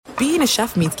being a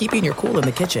chef means keeping your cool in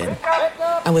the kitchen.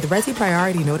 And with Resi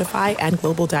Priority Notify and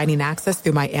Global Dining Access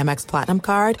through my Amex Platinum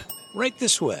card, right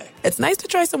this way. It's nice to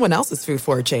try someone else's food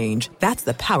for a change. That's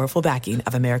the powerful backing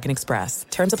of American Express.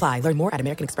 Terms apply. Learn more at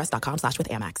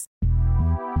americanexpress.com/withAmex.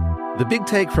 The Big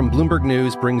Take from Bloomberg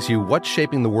News brings you what's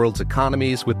shaping the world's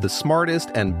economies with the smartest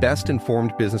and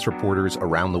best-informed business reporters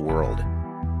around the world.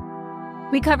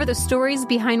 We cover the stories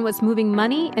behind what's moving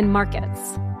money and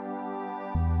markets,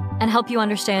 and help you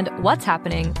understand what's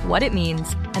happening, what it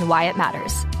means, and why it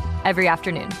matters every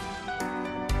afternoon.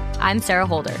 I'm Sarah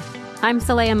Holder. I'm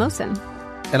Saleha Mohsen.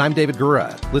 And I'm David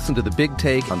Gura. Listen to The Big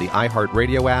Take on the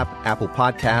iHeartRadio app, Apple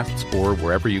Podcasts, or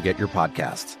wherever you get your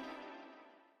podcasts.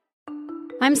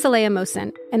 I'm Saleha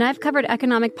Mohsen, and I've covered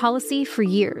economic policy for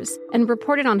years and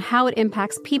reported on how it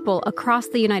impacts people across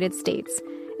the United States.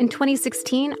 In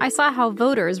 2016, I saw how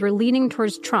voters were leaning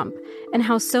towards Trump and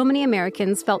how so many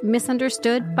Americans felt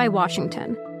misunderstood by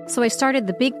Washington. So I started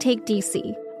The Big Take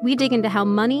DC. We dig into how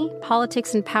money,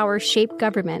 politics, and power shape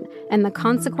government and the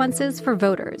consequences for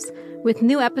voters. With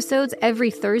new episodes every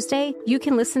Thursday, you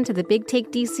can listen to The Big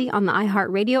Take DC on the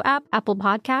iHeartRadio app, Apple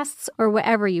Podcasts, or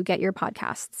wherever you get your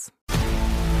podcasts.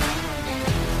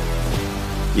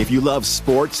 If you love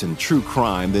sports and true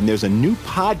crime, then there's a new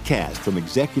podcast from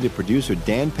executive producer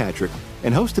Dan Patrick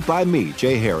and hosted by me,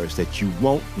 Jay Harris, that you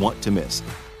won't want to miss.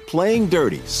 Playing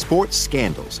Dirty: Sports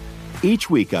Scandals. Each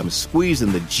week, I'm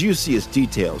squeezing the juiciest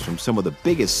details from some of the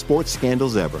biggest sports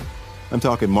scandals ever. I'm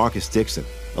talking Marcus Dixon,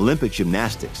 Olympic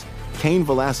gymnastics, Cain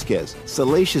Velasquez,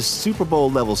 salacious Super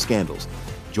Bowl-level scandals.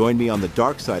 Join me on the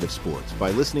dark side of sports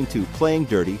by listening to Playing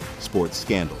Dirty: Sports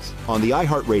Scandals on the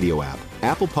iHeartRadio app,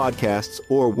 Apple Podcasts,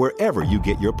 or wherever you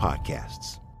get your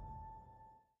podcasts.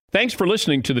 Thanks for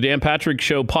listening to the Dan Patrick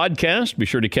Show podcast. Be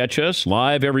sure to catch us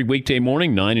live every weekday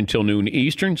morning, 9 until noon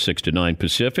Eastern, 6 to 9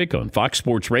 Pacific on Fox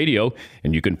Sports Radio.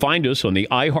 And you can find us on the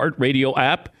iHeartRadio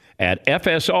app at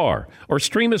FSR or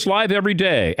stream us live every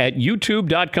day at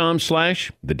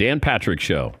youtube.com/The Dan Patrick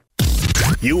Show.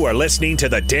 You are listening to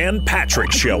the Dan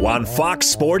Patrick Show on Fox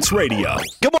Sports Radio.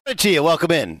 Good morning to you.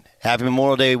 Welcome in. Happy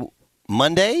Memorial Day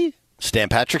Monday. It's Dan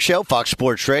Patrick Show, Fox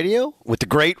Sports Radio, with the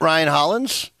great Ryan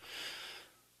Hollins.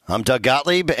 I'm Doug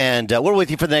Gottlieb, and we're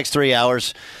with you for the next 3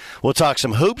 hours. We'll talk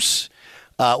some hoops.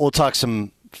 We'll talk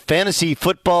some fantasy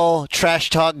football,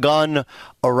 trash talk gone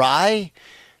awry.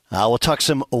 We'll talk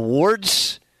some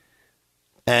awards.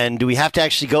 And do we have to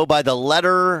actually go by the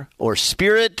letter or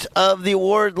spirit of the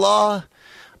award law?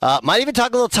 Might even talk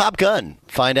a little Top Gun.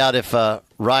 Find out if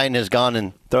Ryan has gone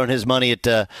and thrown his money at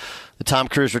the Tom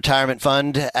Cruise Retirement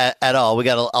Fund at all. We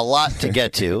got a lot to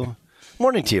get to.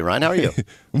 Morning to you, Ryan. How are you?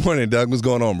 Morning, Doug. What's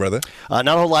going on, brother? Not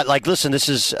a whole lot. Like, listen, this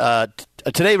is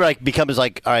today. Becomes all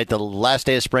right. The last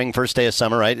day of spring, first day of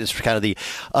summer. Right. It's kind of the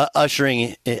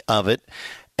ushering of it,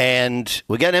 and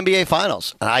we got NBA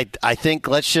Finals. And I think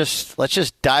let's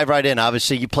just dive right in.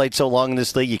 Obviously, you played so long in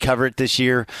this league. You cover it this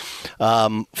year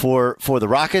for the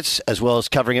Rockets, as well as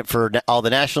covering it for all the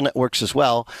national networks as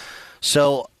well.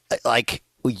 So, like,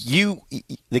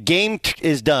 the game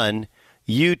is done.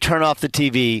 You turn off the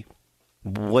TV.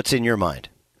 What's in your mind?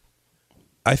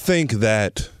 I think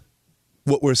that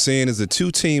what we're seeing is the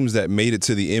two teams that made it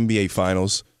to the NBA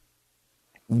Finals,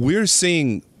 we're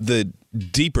seeing the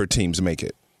deeper teams make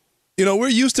it. You know, we're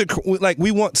used to, like,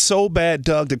 we want so bad,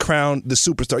 Doug, to crown the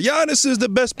superstar. Giannis is the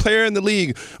best player in the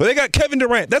league. Well, they got Kevin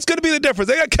Durant. That's going to be the difference.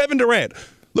 They got Kevin Durant.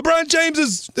 LeBron James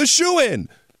is the shoo-in.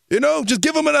 You know, just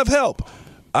give him enough help.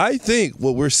 I think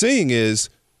what we're seeing is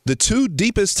the two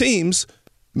deepest teams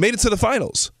made it to the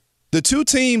finals. The two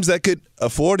teams that could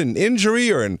afford an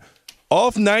injury or an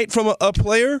off night from a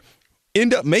player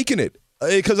end up making it.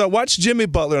 Because I watched Jimmy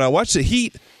Butler and I watched the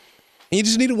Heat, and you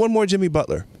just needed one more Jimmy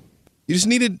Butler. You just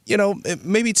needed,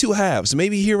 maybe two halves.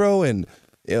 Maybe Hero and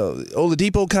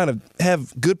Oladipo kind of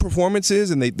have good performances,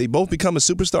 and they both become a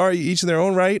superstar each in their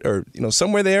own right, or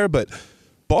somewhere there. But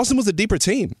Boston was a deeper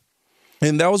team,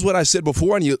 and that was what I said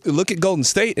before. And you look at Golden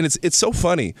State, and it's so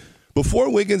funny. Before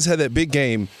Wiggins had that big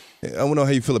game, I don't know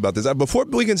how you feel about this. Before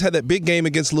Wiggins had that big game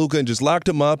against Luka and just locked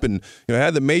him up and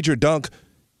had the major dunk,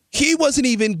 he wasn't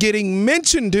even getting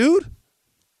mentioned, dude.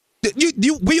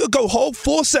 We would go whole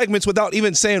full segments without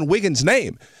even saying Wiggins'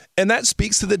 name. And that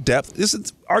speaks to the depth. This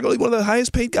is arguably one of the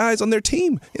highest paid guys on their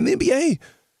team in the NBA.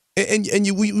 And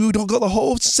we don't go the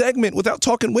whole segment without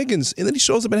talking Wiggins. And then he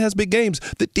shows up and has big games.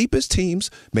 The deepest teams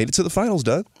made it to the finals,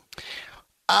 Doug.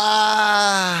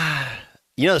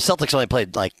 The Celtics only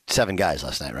played like 7 guys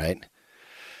last night, right?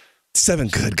 7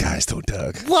 good guys, though,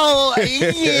 Doug. Well,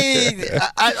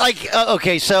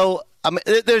 okay, so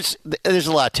there's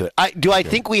a lot to it. I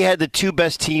think we had the two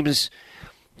best teams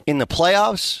in the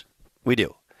playoffs? We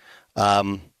do.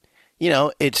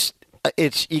 It's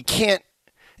you can't.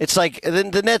 It's like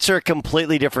the Nets are a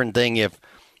completely different thing if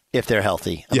they're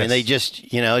healthy. I mean, they just,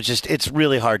 it's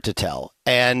really hard to tell.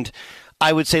 And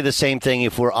I would say the same thing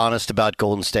if we're honest about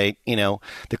Golden State.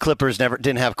 The Clippers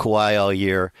didn't have Kawhi all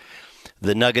year.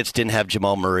 The Nuggets didn't have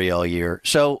Jamal Murray all year.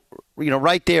 So,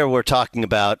 right there we're talking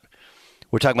about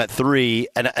three.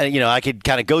 And I could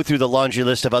kind of go through the laundry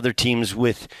list of other teams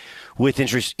with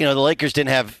interest. The Lakers didn't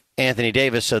have Anthony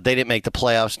Davis, so they didn't make the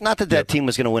playoffs. Not that team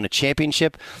was going to win a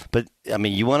championship, but, I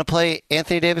mean, you want to play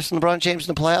Anthony Davis and LeBron James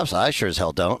in the playoffs? I sure as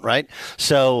hell don't, right?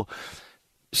 So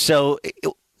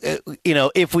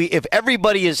if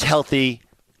everybody is healthy,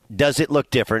 does it look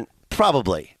different?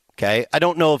 Probably. Okay, I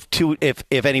don't know if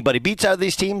anybody beats out of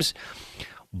these teams,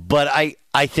 but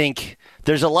I think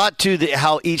there's a lot to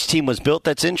how each team was built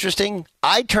that's interesting.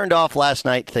 I turned off last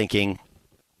night thinking,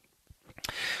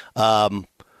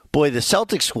 boy, the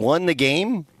Celtics won the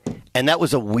game, and that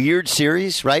was a weird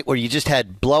series, right, where you just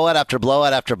had blowout after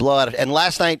blowout after blowout, and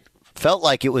last night felt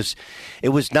like it was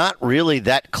not really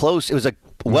that close. It was a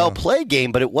well-played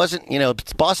game, but it wasn't,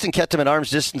 Boston kept them at arm's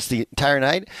distance the entire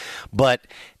night. But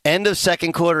end of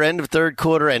second quarter, end of third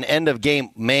quarter, and end of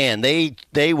game, man, they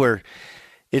were –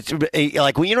 it's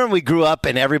like when we grew up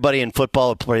and everybody in football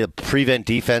would play prevent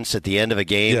defense at the end of a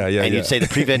game, and you'd say the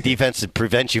prevent defense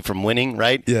prevents you from winning,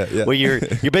 right? Yeah. Where you're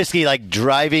basically like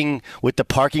driving with the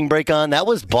parking brake on. That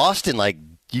was Boston, like,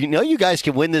 you guys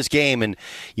can win this game, and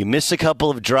you miss a couple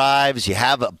of drives, you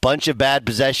have a bunch of bad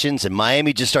possessions, and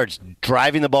Miami just starts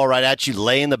driving the ball right at you,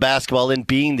 laying the basketball in,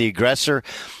 being the aggressor.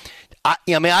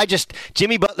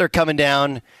 Jimmy Butler coming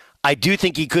down, I do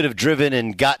think he could have driven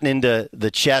and gotten into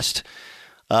the chest.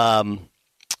 Who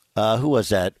was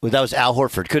that? That was Al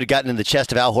Horford. Could have gotten in the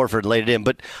chest of Al Horford and laid it in.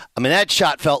 But, I mean, that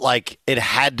shot felt like it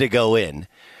had to go in.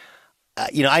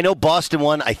 I know Boston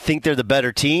won. I think they're the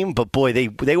better team, but boy,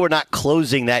 they were not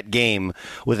closing that game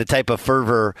with the type of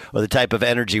fervor or the type of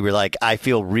energy where, like, I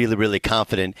feel really, really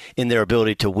confident in their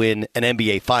ability to win an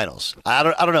NBA Finals. I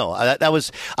don't know.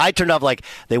 I turned off like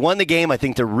they won the game. I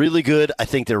think they're really good. I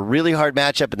think they're a really hard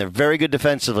matchup, and they're very good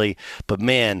defensively. But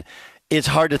man, it's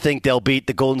hard to think they'll beat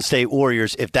the Golden State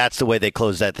Warriors if that's the way they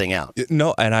close that thing out.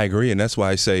 No, and I agree, and that's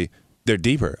why I say they're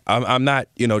deeper. I'm not,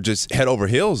 just head over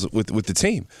heels with the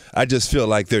team. I just feel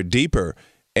like they're deeper.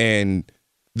 And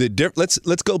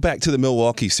let's go back to the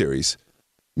Milwaukee series.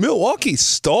 Milwaukee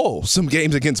stole some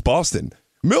games against Boston.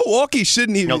 Milwaukee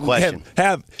shouldn't even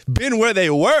have been where they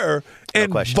were,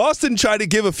 and Boston tried to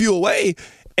give a few away.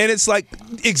 And it's like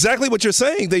exactly what you're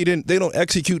saying. They don't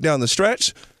execute down the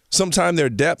stretch. Sometimes their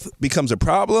depth becomes a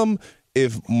problem.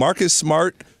 If Marcus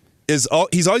Smart he's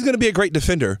always going to be a great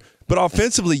defender. But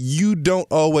offensively, you don't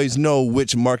always know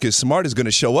which Marcus Smart is going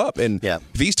to show up. And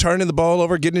if he's turning the ball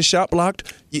over, getting his shot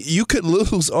blocked, you could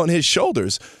lose on his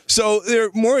shoulders. So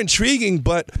they're more intriguing.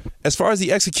 But as far as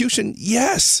the execution,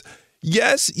 yes. And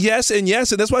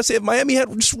that's why I say if Miami had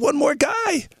just one more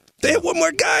guy, they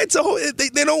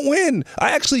don't win.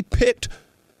 I actually picked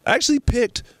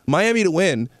Miami to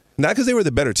win, not because they were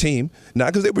the better team, not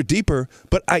because they were deeper,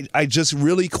 but I just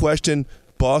really questioned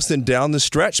Boston down the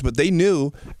stretch, but they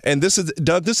knew, and this is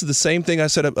the same thing I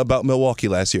said about Milwaukee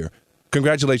last year.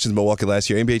 Congratulations, Milwaukee last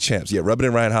year, NBA champs. Yeah, rub it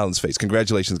in Ryan Hollins' face.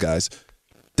 Congratulations, guys.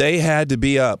 They had to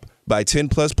be up by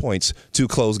 10-plus points to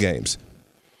close games.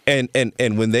 And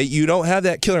when you don't have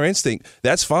that killer instinct,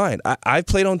 that's fine. I've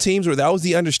played on teams where that was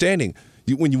the understanding.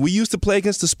 When we used to play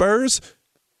against the Spurs,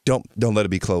 don't let it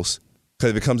be close.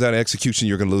 Because if it comes down to execution,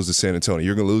 you're going to lose to San Antonio.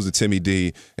 You're going to lose to Timmy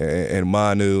D and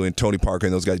Manu and Tony Parker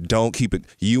and those guys. Don't keep it.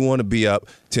 You want to be up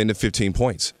 10 to 15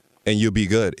 points, and you'll be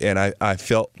good. And I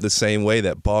felt the same way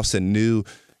that Boston knew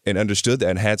and understood that.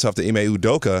 And hats off to Ime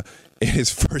Udoka in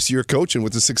his first year coaching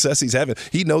with the success he's having.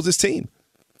 He knows his team.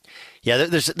 Yeah,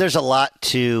 there's a lot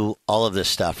to all of this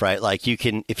stuff, right? Like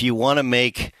if you want to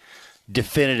make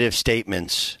definitive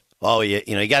statements, you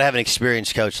got to have an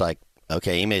experienced coach like,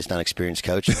 okay, Ime's not an experienced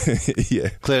coach. Yeah.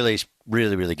 Clearly he's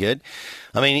really, really good.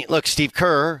 I mean, look, Steve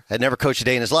Kerr had never coached a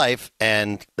day in his life,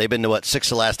 and they've been to, 6 of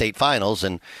the last 8 finals.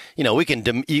 And,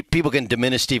 people can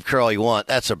diminish Steve Kerr all you want.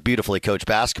 That's a beautifully coached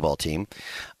basketball team.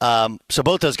 So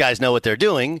both those guys know what they're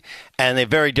doing, and they have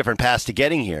very different paths to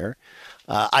getting here.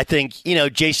 I think,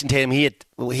 Jason Tatum, he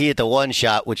hit the one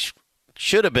shot, which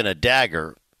should have been a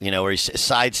dagger, where he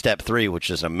sidestepped 3, which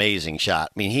is an amazing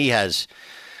shot. I mean,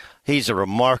 he's a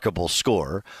remarkable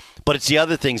scorer, but it's the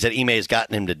other things that Ime has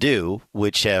gotten him to do,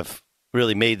 which have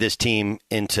really made this team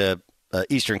into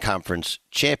Eastern Conference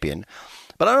champion.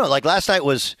 But I don't know, like last night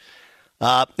was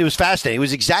it was fascinating. It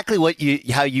was exactly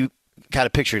how you kind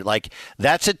of pictured it. Like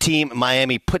that's a team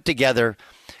Miami put together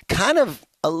kind of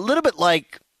a little bit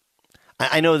like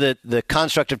I know that the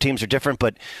construct of teams are different,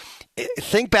 but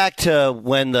think back to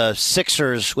when the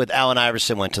Sixers with Allen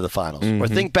Iverson went to the finals, or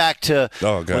think back to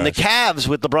when the Cavs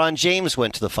with LeBron James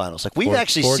went to the finals. Like we've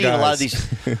actually seen a lot of these,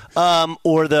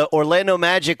 or the Orlando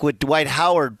Magic with Dwight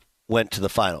Howard went to the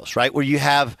finals, right? Where you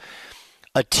have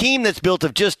a team that's built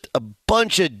of just a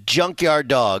bunch of junkyard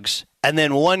dogs, and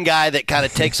then one guy that kind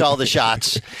of takes all the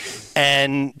shots,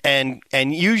 and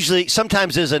usually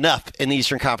sometimes there's enough in the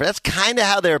Eastern Conference. That's kind of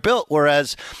how they're built,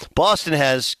 whereas Boston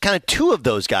has kind of two of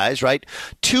those guys, right?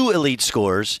 Two elite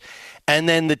scorers, and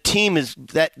then the team is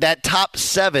that top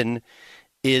seven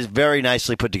is very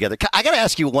nicely put together. I got to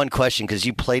ask you one question because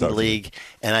you played in the league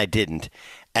and I didn't,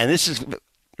 and this is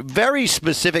very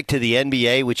specific to the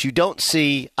NBA, which you don't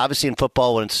see obviously in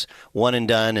football when it's one and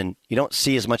done, and you don't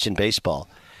see as much in baseball.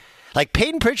 Like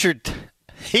Peyton Pritchard,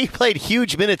 he played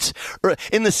huge minutes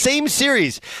in the same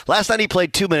series. Last night he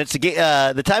played 2 minutes.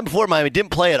 The time before Miami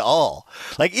didn't play at all.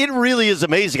 Like it really is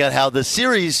amazing on how the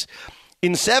series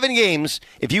in 7 games,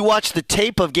 if you watch the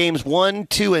tape of games 1,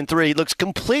 2, and 3, it looks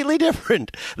completely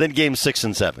different than games 6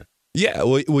 and 7. Yeah,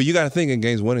 well you got to think in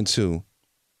games 1 and 2,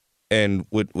 and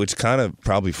which kind of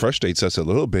probably frustrates us a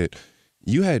little bit,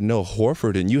 you had no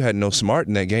Horford and you had no Smart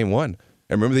in that game 1.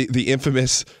 And remember the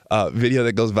infamous video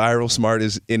that goes viral. Smart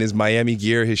is in his Miami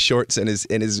gear, his shorts, and his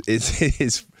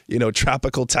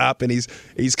tropical top, and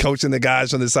he's coaching the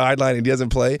guys from the sideline, and he doesn't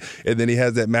play. And then he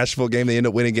has that matchful game. They end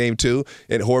up winning game 2,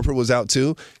 and Horford was out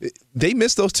too. They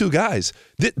missed those two guys.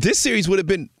 This series would have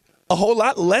been a whole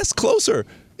lot less closer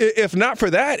if not for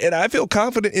that. And I feel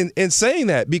confident in saying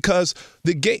that because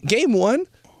the game 1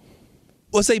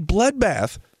 was a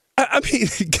bloodbath. I mean,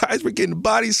 guys were getting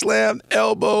body slammed,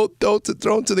 elbow,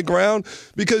 thrown to the ground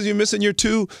because you're missing your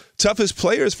two toughest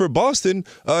players for Boston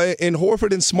in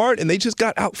Horford and Smart, and they just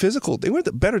got out physical. They weren't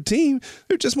the better team.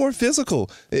 They're just more physical.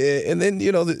 And then,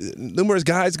 the numerous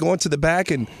guys going to the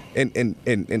back and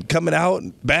coming out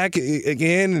and back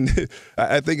again. And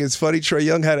I think it's funny. Trae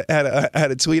Young had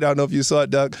a tweet. I don't know if you saw it,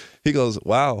 Doug. He goes,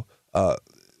 wow,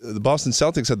 the Boston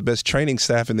Celtics have the best training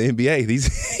staff in the NBA.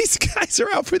 These guys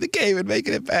are out for the game and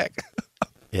making it back.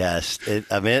 Yes,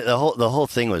 the whole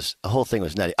thing was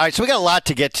nutty. All right, so we got a lot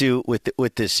to get to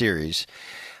with this series.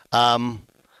 I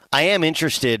am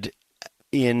interested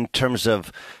in terms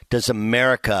of, does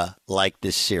America like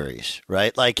this series,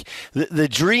 right? Like the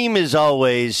dream is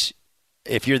always,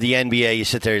 if you're the NBA, you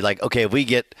sit there, you're like, okay, if we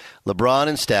get LeBron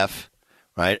and Steph,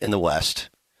 right, in the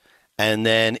West, and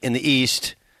then in the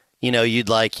East, you'd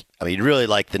really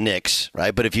like the Knicks,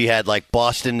 right? But if you had like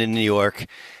Boston and New York,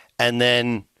 and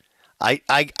then I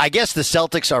guess the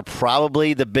Celtics are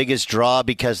probably the biggest draw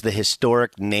because the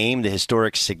historic name, the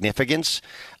historic significance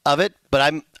of it.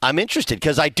 But I'm interested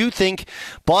because I do think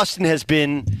Boston has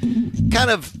been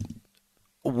kind of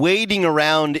wading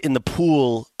around in the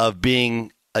pool of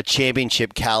being a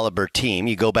championship caliber team.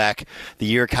 You go back the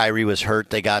year Kyrie was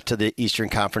hurt, they got to the Eastern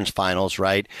Conference Finals,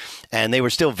 right? And they were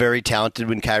still very talented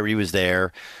when Kyrie was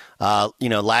there.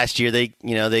 Last year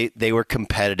they were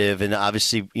competitive, and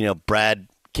obviously, Brad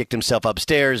kicked himself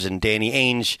upstairs and Danny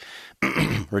Ainge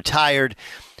retired.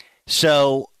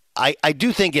 So I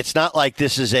do think it's not like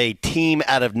this is a team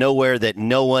out of nowhere that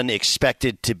no one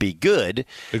expected to be good.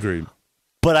 Agreed.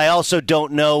 But I also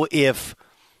don't know if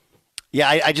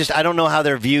I don't know how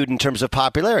they're viewed in terms of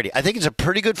popularity. I think it's a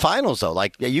pretty good finals, though.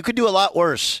 Like, you could do a lot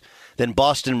worse than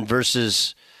Boston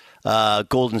versus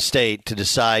Golden State to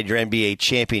decide your NBA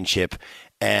championship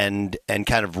and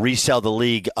kind of resell the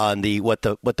league on what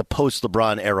the post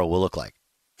LeBron era will look like.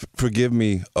 Forgive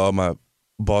me, all my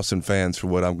Boston fans, for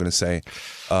what I'm going to say.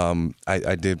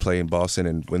 I did play in Boston,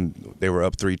 and when they were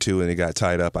up 3-2 and they got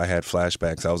tied up, I had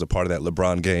flashbacks. I was a part of that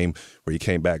LeBron game where he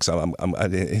came back. So I'm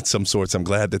in some sorts, I'm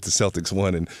glad that the Celtics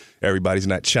won, and everybody's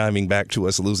not chiming back to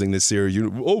us losing this series.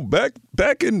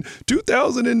 Back in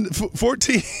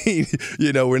 2014,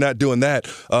 we're not doing that.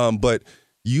 But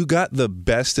you got the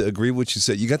best, to agree with what you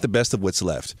said, you got the best of what's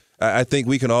left. I think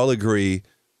we can all agree,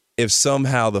 if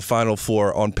somehow the Final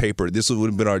Four on paper, this would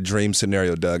have been our dream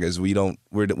scenario, Doug, as we don't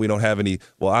have any.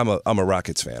 Well, I'm a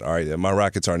Rockets fan. All right, my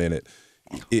Rockets aren't in it.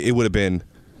 It would have been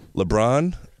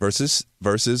LeBron versus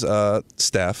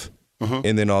Steph,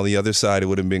 and then on the other side it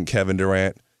would have been Kevin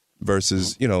Durant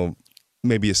versus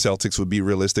maybe a Celtics would be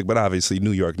realistic, but obviously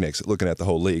New York Knicks. Looking at the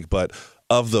whole league, but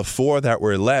of the 4 that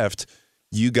were left,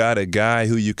 you got a guy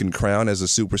who you can crown as a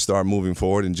superstar moving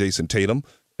forward in Jason Tatum,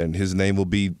 and his name will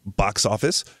be box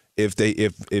office if they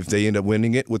end up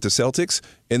winning it with the Celtics.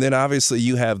 And then obviously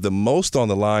you have the most on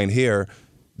the line here.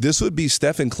 This would be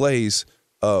Stephen Clay's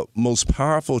most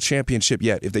powerful championship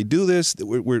yet. If they do this,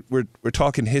 we're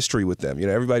talking history with them.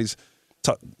 Everybody's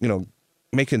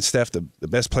making Steph the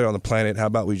best player on the planet? How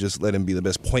about we just let him be the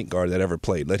best point guard that ever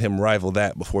played? Let him rival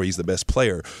that before he's the best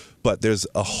player. But there's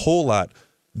a whole lot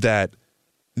that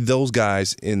those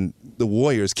guys in the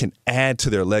Warriors can add to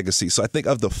their legacy. So I think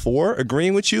of the four,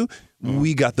 agreeing with you,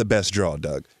 we got the best draw,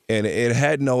 Doug. And it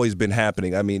hadn't always been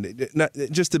happening. I mean,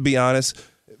 just to be honest,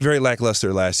 very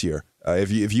lackluster last year.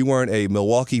 If you weren't a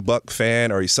Milwaukee Buck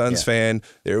fan or a Suns fan,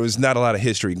 there was not a lot of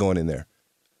history going in there.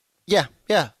 Yeah.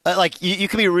 Like you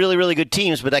can be really, really good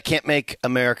teams, but that can't make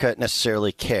America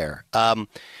necessarily care.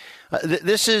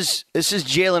 This is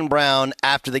Jaylen Brown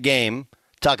after the game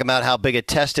talking about how big a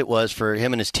test it was for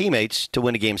him and his teammates to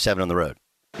win a Game 7 on the road.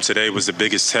 Today was the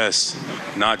biggest test,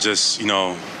 not just,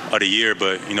 of the year,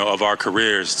 but, of our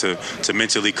careers to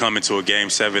mentally come into a Game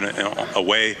 7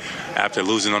 away after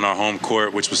losing on our home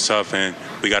court, which was tough, and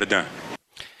we got it done.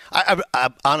 I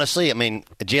honestly,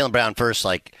 Jaylen Brown first,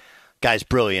 guy's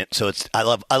brilliant. So I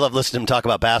love listening to him talk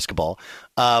about basketball.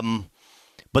 But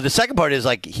the second part is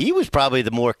he was probably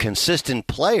the more consistent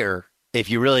player if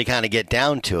you really kind of get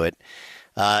down to it.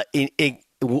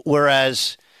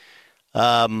 Whereas,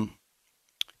 he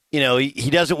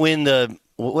doesn't win the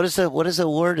what is the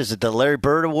award? Is it the Larry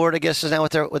Bird Award? I guess is now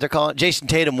what they're calling it. Jason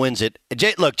Tatum wins it.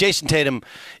 Look, Jason Tatum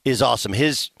is awesome.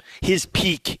 His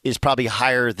peak is probably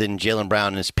higher than Jaylen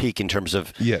Brown in his peak in terms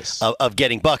of of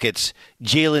getting buckets.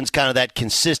 Jaylen's kind of that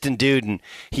consistent dude, and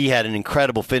he had an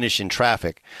incredible finish in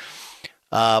traffic.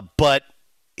 But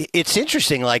it's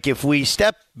interesting. If we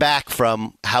step back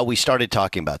from how we started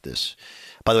talking about this.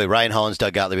 By the way, Ryan Hollins,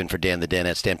 Doug Gottlieb, and for Dan the Dan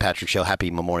at Dan Patrick Show. Happy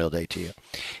Memorial Day to you.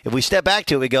 If we step back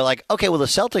to it, we go okay, well, the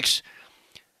Celtics,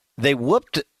 they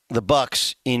whooped the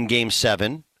Bucks in Game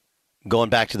 7, going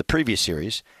back to the previous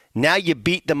series. Now you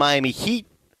beat the Miami Heat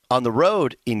on the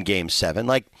road in Game 7.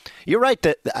 You're right.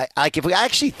 If we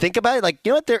actually think about it,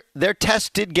 you know what? Their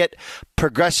test did get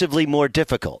progressively more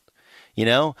difficult.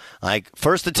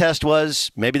 First the test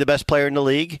was maybe the best player in the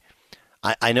league.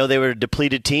 I know they were a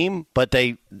depleted team, but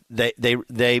they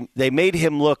made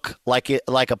him look like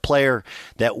a player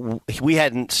that we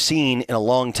hadn't seen in a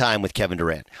long time with Kevin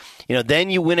Durant. Then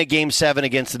you win a Game 7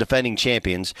 against the defending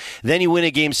champions. Then you win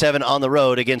a Game 7 on the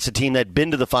road against a team that had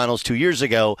been to the finals 2 years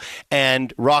ago,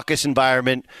 and raucous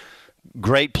environment,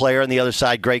 great player on the other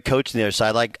side, great coach on the other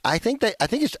side. I think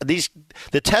it's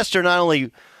the tests are not only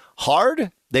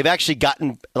hard. They've actually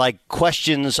gotten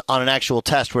questions on an actual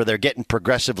test where they're getting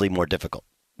progressively more difficult.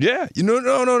 Yeah.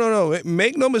 No.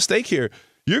 Make no mistake here.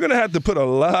 You're going to have to put a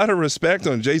lot of respect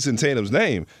on Jason Tatum's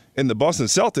name in the Boston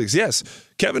Celtics. Yes,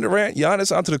 Kevin Durant,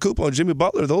 Giannis Antetokounmpo, and Jimmy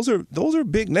Butler, those are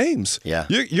big names. Yeah.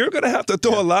 You're going to have to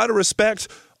throw a lot of respect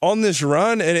on this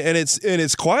run, and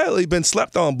it's quietly been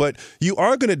slept on, but you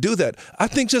are going to do that. I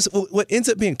think just what ends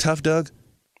up being tough, Doug,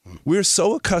 we're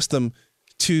so accustomed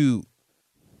to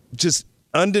just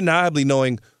undeniably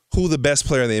knowing who the best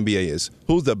player in the NBA is,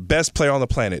 who's the best player on the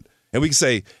planet. And we can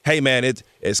say, hey, man,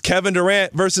 it's Kevin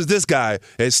Durant versus this guy.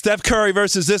 It's Steph Curry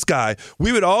versus this guy.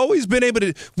 We would always been able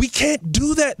to – we can't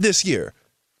do that this year.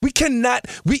 We cannot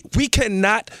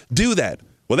do that.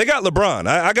 Well, they got LeBron.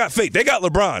 I got faith. They got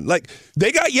LeBron.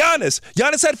 They got Giannis.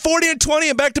 Giannis had 40 and 20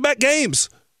 in back-to-back games.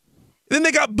 Then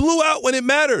they got blew out when it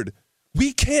mattered.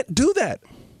 We can't do that.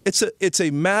 It's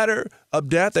a matter of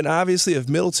depth, and obviously if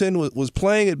Middleton was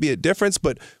playing, it'd be a difference,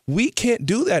 but we can't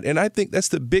do that, and I think that's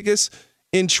the biggest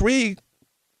intrigue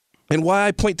and why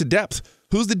I point to depth.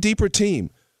 Who's the deeper team?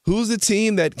 Who's the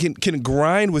team that can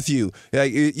grind with you?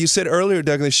 You said earlier,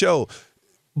 Doug, in the show,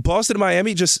 Boston and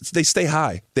Miami, they stay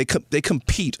high. They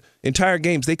compete. Entire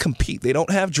games, they compete. They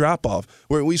don't have drop-off.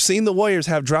 Where we've seen the Warriors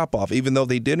have drop-off, even though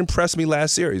they did impress me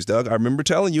last series, Doug. I remember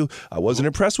telling you I wasn't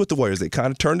impressed with the Warriors. They kind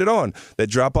of turned it on.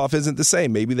 That drop-off isn't the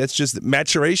same. Maybe that's just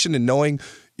maturation and knowing,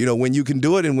 when you can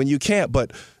do it and when you can't.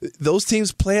 But those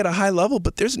teams play at a high level,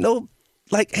 but there's no,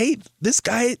 hey, this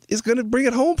guy is going to bring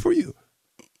it home for you.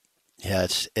 Yeah,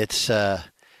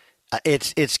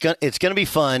 It's gonna be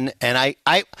fun, and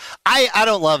I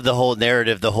don't love the whole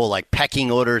narrative, the whole pecking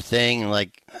order thing.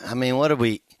 What do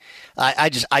we?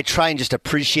 I try and just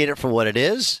appreciate it for what it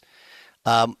is.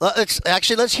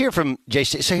 Let's hear from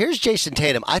Jason. So here's Jason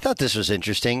Tatum. I thought this was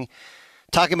interesting,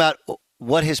 talking about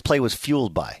what his play was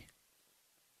fueled by.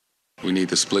 We need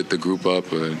to split the group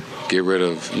up and get rid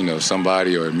of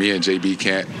somebody, or me and JB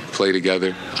can't play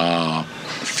together.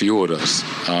 Fueled us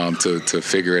to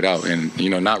figure it out and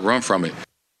not run from it.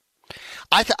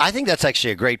 I think that's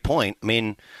actually a great point.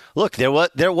 Look,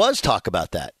 there was talk about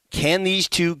that. Can these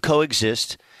two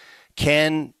coexist?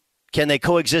 Can they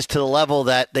coexist to the level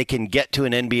that they can get to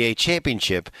an NBA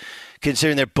championship,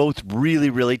 considering they're both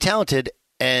really, really talented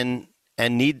and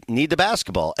need the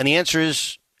basketball? And the answer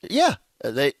is yeah.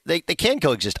 They can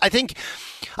coexist. I think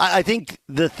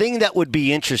the thing that would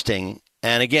be interesting,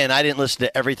 and again, I didn't listen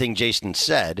to everything Jason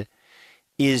said,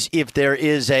 is if there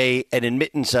is an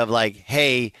admittance of like,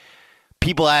 hey,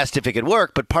 people asked if it could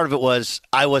work, but part of it was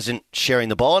I wasn't sharing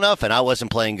the ball enough and I wasn't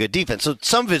playing good defense. So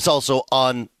some of it's also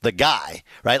on the guy,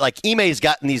 right? Like Ime's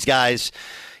gotten these guys,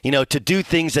 to do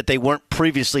things that they weren't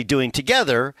previously doing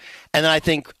together. And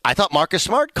then I thought Marcus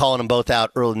Smart calling them both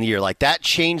out early in the year, like that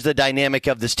changed the dynamic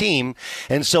of this team.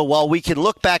 And so while we can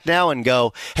look back now and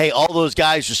go, hey, all those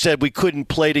guys who said we couldn't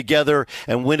play together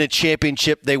and win a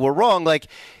championship, they were wrong. Like,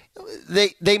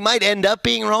 They might end up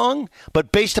being wrong,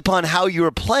 but based upon how you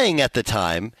were playing at the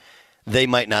time, they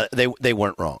might not. They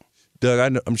weren't wrong.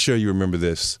 Doug, I'm sure you remember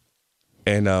this,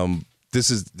 and this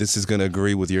is going to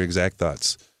agree with your exact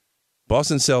thoughts.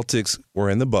 Boston Celtics were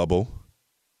in the bubble,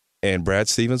 and Brad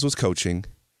Stevens was coaching,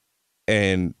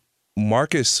 and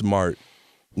Marcus Smart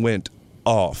went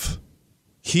off.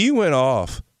 He went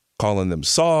off calling them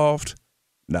soft,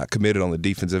 not committed on the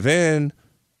defensive end,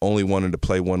 only wanted to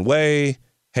play one way.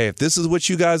 Hey, if this is what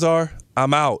you guys are,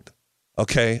 I'm out.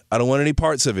 Okay? I don't want any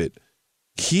parts of it.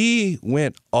 He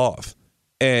went off.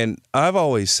 And I've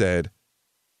always said,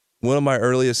 one of my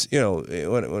earliest,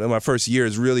 one of my first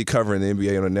years really covering the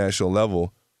NBA on a national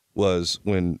level was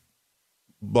when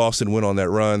Boston went on that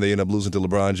run. They ended up losing to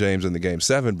LeBron James in the Game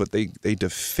 7, but they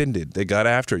defended. They got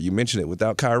after it. You mentioned it,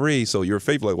 without Kyrie. So you're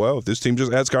faithful, like, well, if this team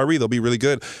just adds Kyrie, they'll be really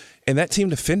good. And that team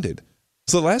defended.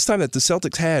 So the last time that the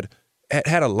Celtics had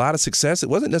a lot of success, it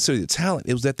wasn't necessarily the talent.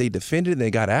 It was that they defended and they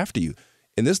got after you.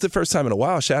 And this is the first time in a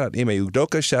while. Shout out Ime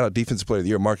Udoka. Shout out Defensive Player of the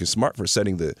Year Marcus Smart for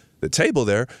setting the table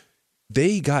there.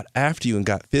 They got after you and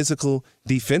got physical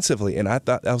defensively. And I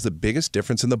thought that was the biggest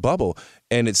difference in the bubble.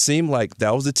 And it seemed like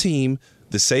that was the team,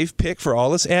 the safe pick for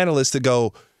all us analysts to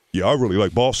go, yeah, I really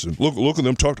like Boston. Look at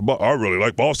them talk about. I really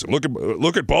like Boston. Look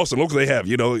at Boston. Look what they have.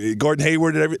 Gordon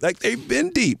Hayward and everything. Like, they've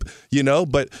been deep,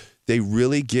 but they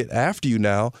really get after you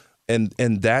now. And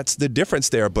that's the difference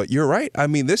there. But you're right. I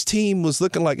mean, this team was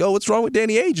looking like, oh, what's wrong with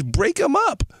Danny Ainge? Break them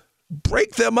up.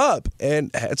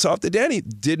 And hats off to Danny.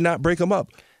 Did not break them up.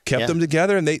 Kept them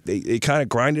together, and they kind of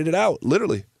grinded it out,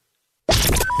 literally.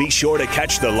 Be sure to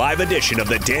catch the live edition of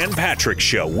the Dan Patrick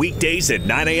Show weekdays at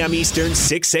 9 a.m. Eastern,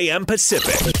 6 a.m.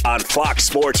 Pacific on Fox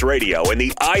Sports Radio and the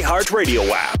iHeartRadio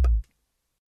app.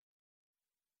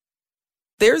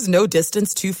 There's no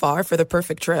distance too far for the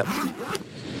perfect trip.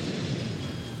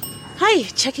 Hi,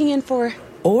 checking in for...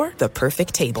 Or the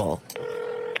perfect table.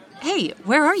 Hey,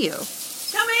 where are you?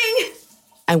 Coming!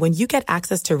 And when you get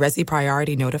access to Resi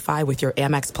Priority Notify with your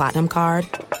Amex Platinum card...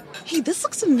 Hey, this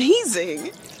looks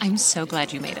amazing. I'm so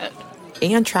glad you made it.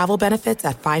 And travel benefits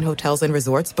at fine hotels and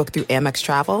resorts booked through Amex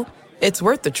Travel, it's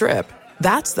worth the trip.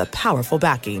 That's the powerful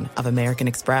backing of American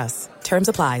Express. Terms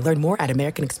apply. Learn more at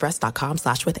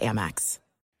americanexpress.com/withAmex.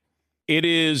 It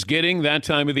is getting that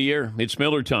time of the year. It's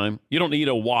Miller time. You don't need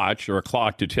a watch or a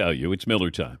clock to tell you. It's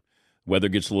Miller time. Weather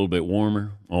gets a little bit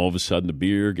warmer. All of a sudden, the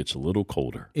beer gets a little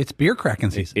colder. It's beer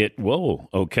cracking season. Whoa,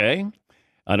 okay.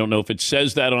 I don't know if it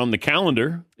says that on the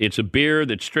calendar. It's a beer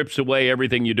that strips away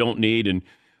everything you don't need and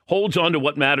holds on to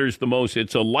what matters the most.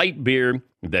 It's a light beer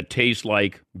that tastes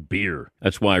like beer.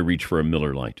 That's why I reach for a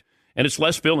Miller Lite. And it's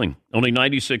less filling, only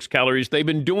 96 calories. They've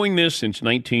been doing this since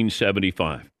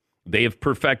 1975. They have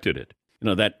perfected it.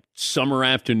 That summer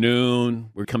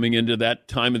afternoon, we're coming into that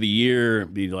time of the year,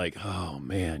 be like, oh,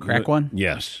 man. Crack one?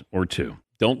 Yes, or two.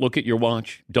 Don't look at your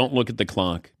watch. Don't look at the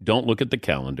clock. Don't look at the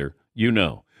calendar.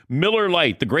 Miller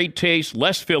Lite, the great taste,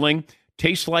 less filling,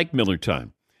 tastes like Miller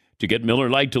time. To get Miller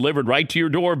Lite delivered right to your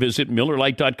door, visit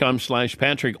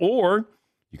MillerLite.com/Patrick, or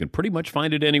you can pretty much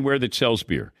find it anywhere that sells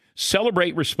beer.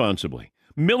 Celebrate responsibly.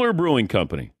 Miller Brewing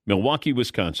Company, Milwaukee,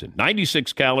 Wisconsin.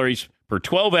 96 calories per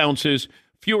 12 ounces,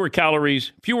 fewer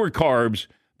calories, fewer carbs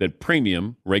than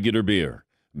premium regular beer.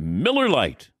 Miller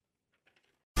Lite.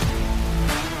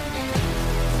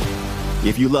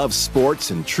 If you love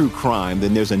sports and true crime,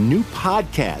 then there's a new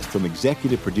podcast from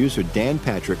executive producer Dan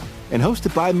Patrick and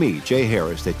hosted by me, Jay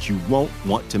Harris, that you won't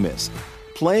want to miss.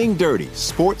 Playing Dirty: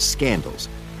 Sports Scandals.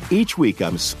 Each week,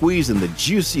 I'm squeezing the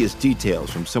juiciest details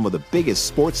from some of the biggest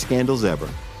sports scandals ever.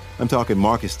 I'm talking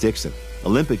Marcus Dixon,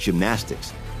 Olympic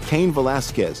gymnastics, Cain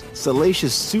Velasquez,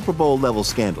 salacious Super Bowl-level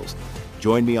scandals.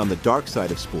 Join me on the dark side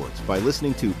of sports by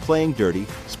listening to Playing Dirty: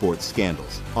 Sports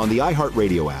Scandals on the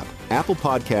iHeartRadio app, Apple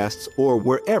Podcasts, or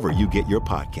wherever you get your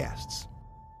podcasts.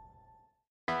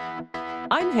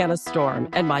 I'm Hannah Storm,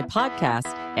 and my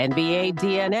podcast, NBA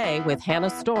DNA with Hannah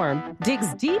Storm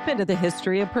digs deep into the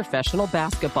history of professional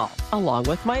basketball, along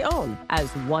with my own, as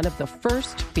one of the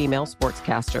first female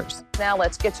sportscasters. Now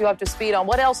let's get you up to speed on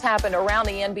what else happened around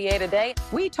the NBA today.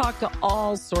 We talked to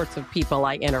all sorts of people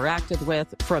I interacted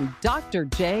with, from Dr.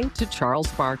 J to Charles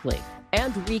Barkley,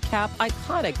 and recap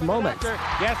iconic moments.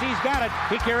 Yes, he's got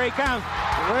it. Here he comes.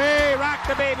 Way rock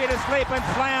the baby to sleep and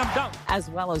slam dunk. As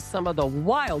well as some of the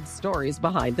wild stories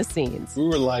behind the scenes. We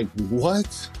were like,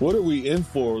 what? What are we in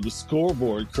for? The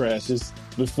scoreboard crashes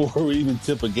before we even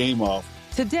tip a game off.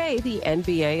 Today, the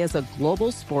NBA is a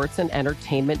global sports and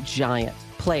entertainment giant.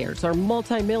 Players are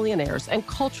multimillionaires and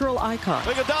cultural icons.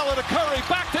 Iguodala to Curry,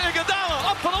 back to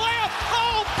Iguodala, up for the layup.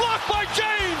 Oh, blocked by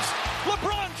James.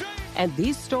 LeBron James. And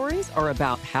these stories are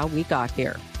about how we got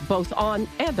here, both on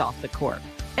and off the court.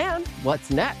 And what's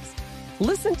next?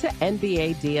 Listen to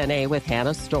NBA DNA with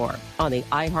Hannah Storm on the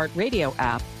iHeartRadio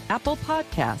app, Apple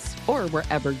Podcasts, or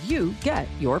wherever you get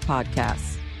your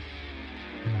podcasts.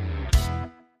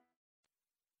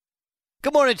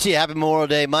 Good morning to you. Happy Memorial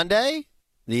Day Monday.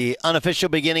 The unofficial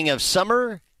beginning of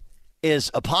summer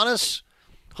is upon us.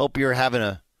 Hope you're having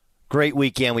a great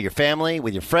weekend with your family,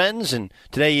 with your friends, and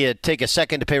today you take a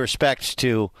second to pay respect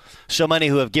to so many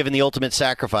who have given the ultimate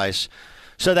sacrifice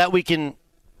so that we can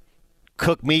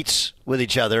cook meats with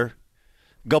each other,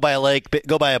 go by a lake,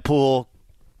 go by a pool,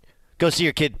 go see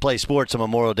your kid play sports on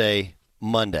Memorial Day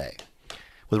Monday.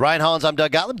 With Ryan Hollins, I'm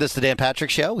Doug Gottlieb. This is the Dan Patrick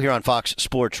Show here on Fox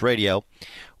Sports Radio.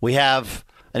 We have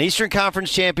an Eastern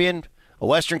Conference champion, a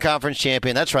Western Conference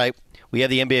champion. That's right. We have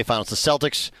the NBA Finals, the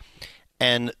Celtics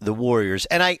and the Warriors.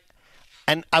 And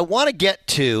I want to get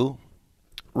to,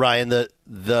 Ryan, the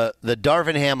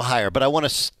Darvin Ham hire, but I want to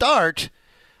start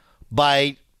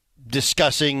by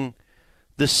discussing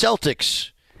the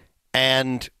Celtics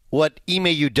and what Ime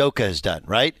Udoka has done,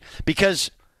 right? Because,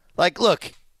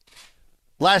 look,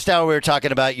 last hour we were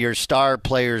talking about your star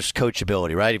player's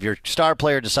coachability, right? If your star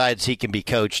player decides he can be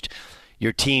coached,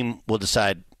 your team will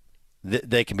decide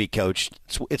they can be coached.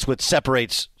 It's what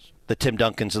separates the Tim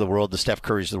Duncans of the world, the Steph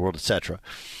Currys of the world, etc.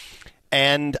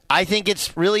 And I think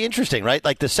it's really interesting, right?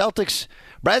 Like the Celtics,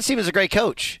 Brad Stevens is a great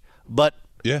coach, but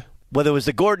whether it was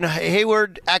the Gordon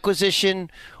Hayward acquisition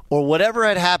or whatever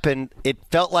had happened, it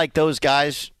felt like those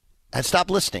guys had stopped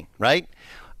listening, right?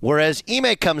 Whereas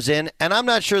Ime comes in, and I'm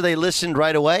not sure they listened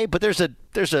right away, but there's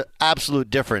an absolute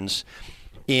difference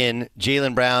in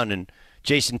Jaylen Brown and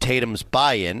Jason Tatum's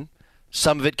buy-in.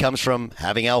 Some of it comes from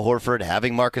having Al Horford,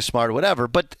 having Marcus Smart, whatever,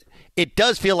 but it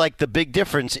does feel like the big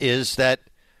difference is that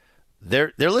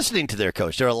they're listening to their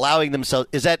coach. They're allowing themselves.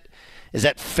 Is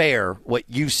that fair, what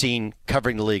you've seen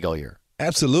covering the league all year?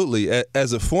 Absolutely.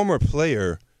 As a former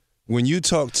player, when you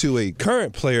talk to a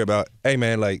current player about, hey,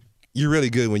 man, you're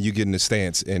really good when you get in the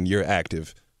stance and you're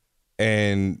active,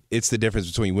 and it's the difference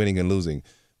between winning and losing.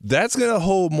 That's going to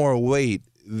hold more weight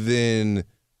than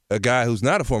a guy who's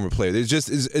not a former player. There's just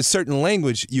a certain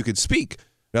language you could speak.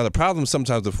 Now, the problem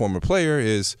sometimes with a former player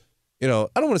is, I don't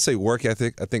want to say work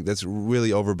ethic. I think that's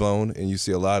really overblown, and you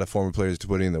see a lot of former players to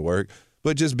put in the work,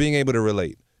 but just being able to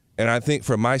relate. And I think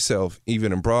for myself,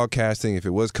 even in broadcasting, if it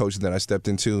was coaching that I stepped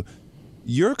into,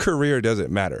 your career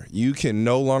doesn't matter. You can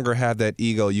no longer have that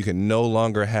ego. You can no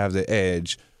longer have the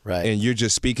edge. Right. And you're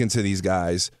just speaking to these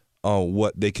guys on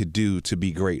what they could do to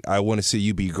be great. I want to see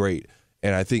you be great.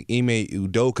 And I think Ime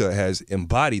Udoka has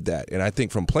embodied that. And I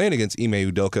think from playing against Ime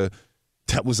Udoka,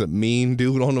 that was a mean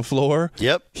dude on the floor.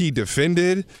 Yep. He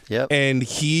defended. Yep. And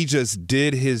he just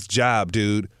did his job,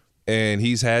 dude. And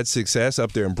he's had success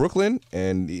up there in Brooklyn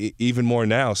and even more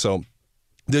now. So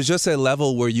there's just a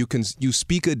level where you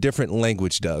speak a different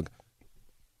language, Doug.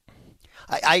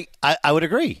 I would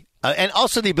agree. And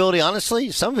also the ability,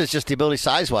 honestly, some of it's just the ability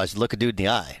size-wise to look a dude in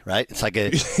the eye, right? It's like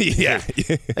it's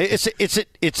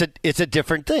a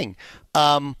different thing.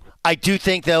 I do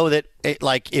think, though, that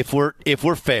if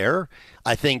we're fair,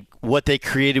 I think what they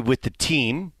created with the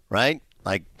team, right?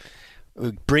 Like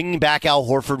bringing back Al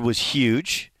Horford was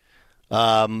huge.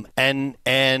 And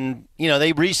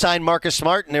they re-signed Marcus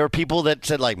Smart, and there were people that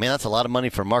said, man, that's a lot of money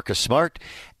for Marcus Smart.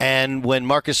 And when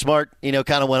Marcus Smart, kind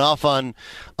of went off on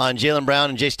Jaylen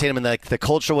Brown and Jason Tatum and the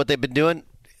culture, what they've been doing,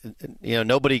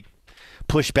 nobody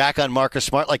pushed back on Marcus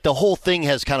Smart. Like the whole thing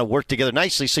has kind of worked together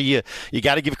nicely. So you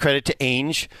got to give credit to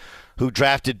Ainge, who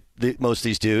drafted most of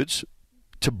these dudes,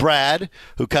 to Brad,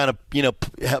 who kind of,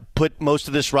 put most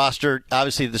of this roster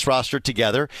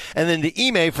together, and then to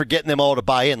Ime for getting them all to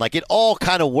buy in. Like it all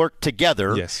kind of worked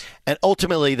together. Yes. And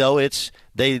ultimately, though,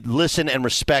 they listen and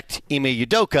respect Ime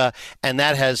Udoka, and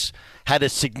that has had a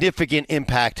significant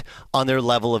impact on their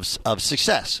level of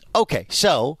success. Okay,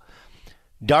 so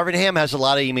Darvin Ham has a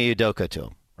lot of Ime Udoka to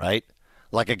him, right?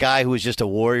 like a guy who was just a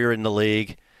warrior in the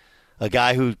league, a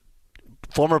guy who,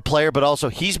 former player, but also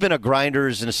he's been a grinder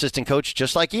as an assistant coach,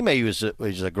 just like Ime was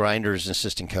a grinder as an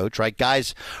assistant coach, right?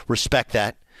 Guys respect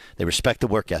that. They respect the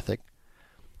work ethic.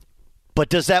 But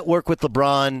does that work with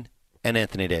LeBron and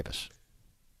Anthony Davis?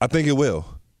 I think it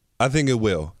will.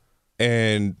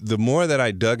 And the more that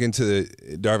I dug into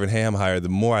the Darvin Ham hire, the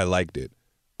more I liked it.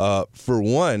 For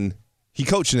one, he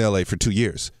coached in L.A. for 2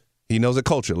 years. He knows the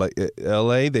culture. Like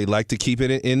L.A., they like to keep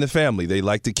it in the family. They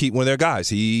like to keep one of their guys.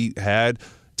 He had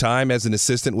time as an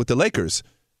assistant with the Lakers.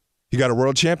 He got a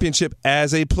world championship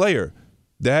as a player.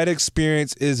 That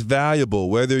experience is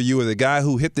valuable, whether you were the guy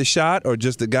who hit the shot or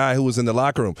just the guy who was in the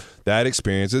locker room. That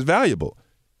experience is valuable.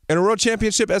 And a world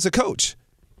championship as a coach.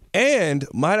 And,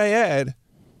 might I add,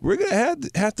 we're going to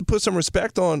have to put some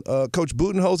respect on Coach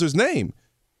Budenholzer's name.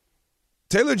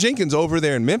 Taylor Jenkins over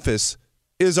there in Memphis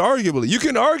is arguably, you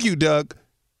can argue, Doug,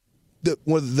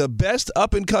 one of the best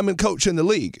up-and-coming coach in the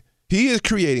league. He is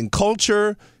creating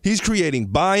culture. He's creating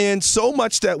buy-in so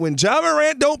much that when Ja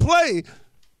Morant don't play,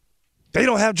 they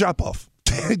don't have drop-off.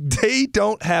 They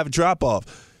don't have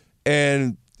drop-off.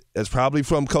 And that's probably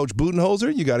from Coach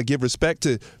Budenholzer. You got to give respect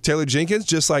to Taylor Jenkins,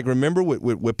 just like remember with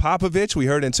Popovich. We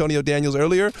heard Antonio Daniels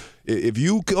earlier. If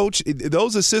you coach,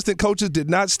 those assistant coaches did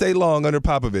not stay long under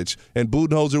Popovich, and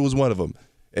Budenholzer was one of them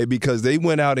because they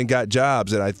went out and got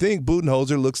jobs. And I think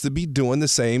Budenholzer looks to be doing the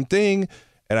same thing.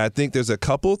 And I think there's a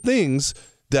couple things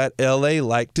that L.A.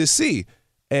 like to see.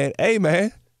 And, hey,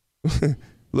 man,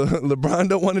 LeBron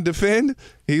don't want to defend.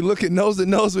 He looking nose to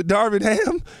nose with Darvin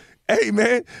Ham. Hey,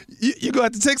 man, you're going to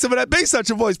have to take some of that bass out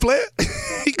your voice, player.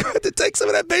 You're going to have to take some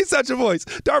of that bass out your voice.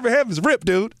 Darvin Ham is ripped,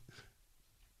 dude.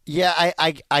 Yeah,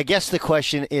 I guess the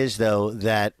question is, though,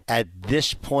 that at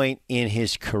this point in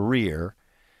his career,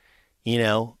 you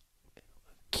know,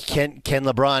 can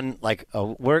LeBron, like,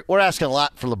 we're asking a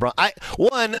lot for LeBron.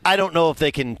 I don't know if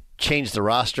they can change the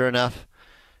roster enough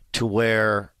to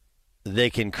where they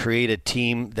can create a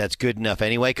team that's good enough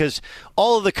anyway. Because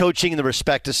all of the coaching and the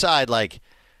respect aside, like,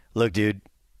 look, dude,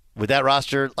 with that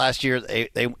roster last year,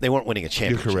 they weren't winning a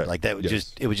championship. You're correct. Like that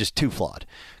was it was just too flawed.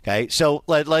 Okay, so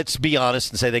let's be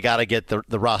honest and say they got to get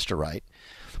the roster right.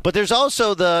 But there's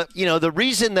also the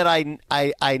reason that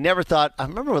I never thought. I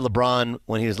remember with LeBron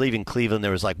when he was leaving Cleveland,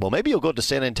 there was like, well, maybe he'll go to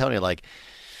San Antonio. Like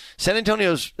San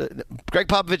Antonio's Greg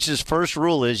Popovich's first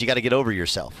rule is you got to get over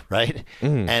yourself, right?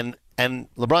 Mm-hmm. And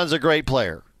LeBron's a great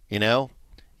player. You know,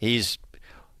 he's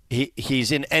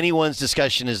in anyone's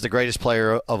discussion as the greatest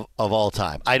player of all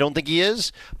time. I don't think he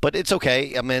is, but it's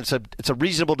okay. I mean, it's a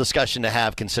reasonable discussion to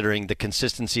have considering the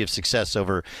consistency of success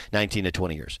over 19 to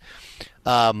 20 years.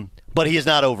 But he is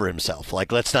not over himself.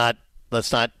 Like let's not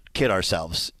kid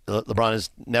ourselves.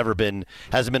 LeBron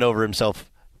hasn't been over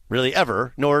himself really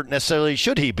ever, nor necessarily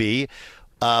should he be.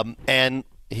 And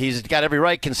he's got every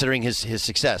right considering his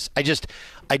success.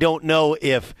 I don't know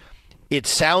if it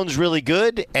sounds really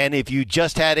good, and if you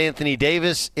just had Anthony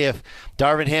Davis, if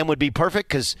Darvin Ham would be perfect,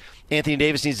 because Anthony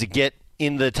Davis needs to get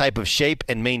in the type of shape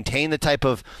and maintain the type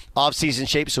of off-season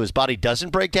shape so his body doesn't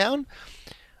break down.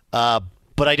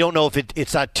 But I don't know if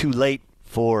it's not too late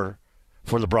for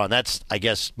LeBron. That's, I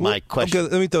guess, my question.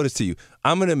 Okay, let me throw this to you.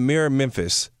 I'm going to mirror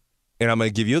Memphis, and I'm going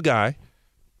to give you a guy,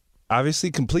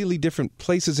 obviously completely different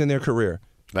places in their career.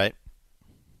 Right.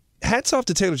 Hats off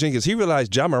to Taylor Jenkins. He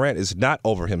realized Ja Morant is not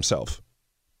over himself.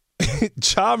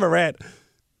 Ja Morant,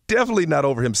 definitely not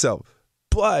over himself.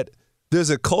 But there's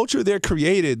a culture there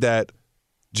created that,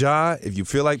 Ja, if you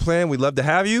feel like playing, we'd love to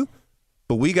have you.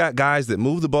 But we got guys that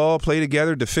move the ball, play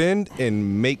together, defend,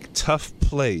 and make tough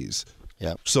plays.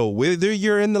 Yep. So whether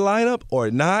you're in the lineup or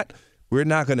not, we're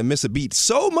not going to miss a beat.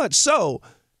 So much so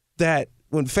that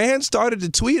when fans started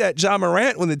to tweet at Ja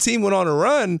Morant when the team went on a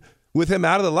run with him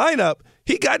out of the lineup,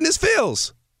 he got in his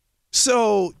feels.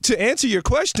 So to answer your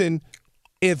question,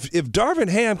 if Darvin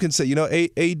Ham can say, you know,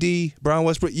 AD, Brian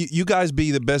Westbrook, you guys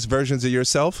be the best versions of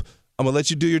yourself, I'm going to let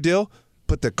you do your deal.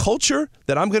 But the culture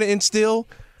that I'm going to instill,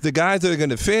 the guys that are going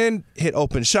to defend, hit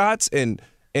open shots, and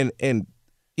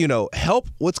you know, help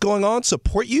what's going on,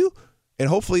 support you, and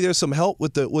hopefully there's some help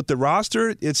with the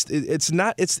roster. It's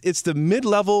the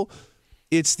mid-level,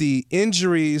 it's the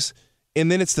injuries, and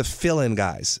then it's the fill-in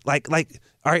guys. Like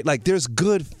all right, like there's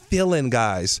good fill-in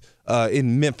guys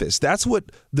in Memphis. That's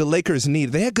what the Lakers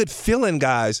need. They had good fill-in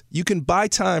guys. You can buy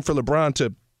time for LeBron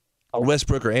to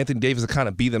Westbrook or Anthony Davis to kind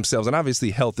of be themselves. And obviously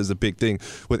health is a big thing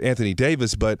with Anthony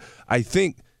Davis. But I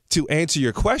think to answer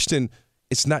your question,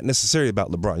 it's not necessarily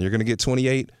about LeBron. You're going to get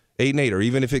 28, 8-8, or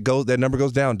even if that number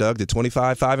goes down, Doug, to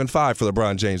 25, 5-5 for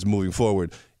LeBron James moving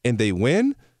forward, and they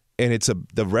win, and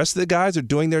the rest of the guys are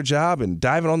doing their job and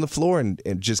diving on the floor and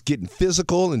just getting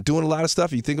physical and doing a lot of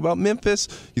stuff. You think about Memphis,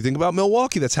 you think about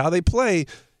Milwaukee, that's how they play.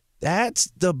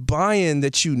 That's the buy-in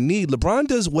that you need. LeBron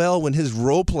does well when his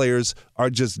role players are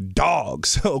just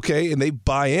dogs, okay, and they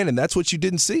buy in, and that's what you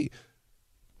didn't see.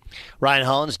 Ryan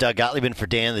Hollins, Doug Gottlieb in for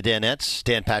Dan, the Danettes,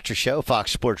 Dan Patrick Show,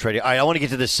 Fox Sports Radio. All right, I want to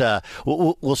get to this.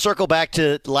 We'll circle back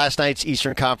to last night's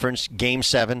Eastern Conference, Game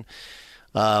 7.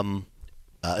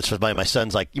 It's my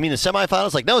son's like, you mean the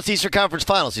semifinals? Like, no, it's the Eastern Conference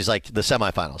Finals. He's like, the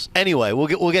semifinals. Anyway,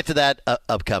 we'll get to that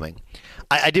upcoming.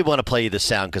 I did want to play you the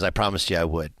sound because I promised you I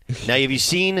would. Now, have you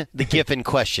seen the GIF in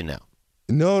question now?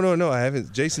 No, I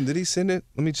haven't. Jason, did he send it?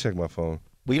 Let me check my phone.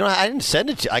 Well, I didn't send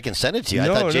it to you. I can send it to you.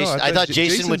 No, I thought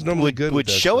Jason would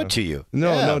show it to you.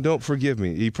 No, don't forgive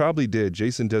me. He probably did.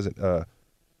 Jason doesn't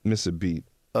miss a beat.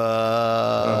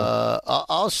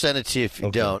 I'll send it to you if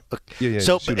you don't. Yeah,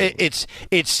 so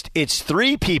it's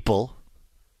three people.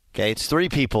 Okay, it's three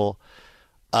people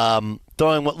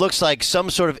throwing what looks like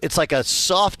some sort of. It's like a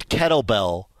soft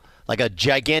kettlebell, like a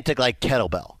gigantic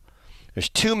kettlebell. There's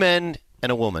two men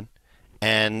and a woman,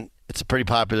 and it's a pretty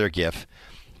popular GIF.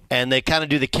 And they kind of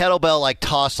do the kettlebell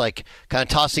toss, kind of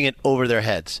tossing it over their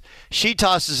heads. She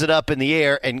tosses it up in the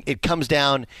air, and it comes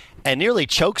down and nearly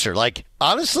chokes her.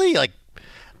 Honestly,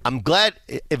 I'm glad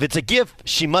if it's a GIF,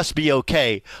 she must be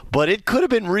okay. But it could have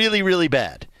been really, really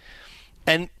bad.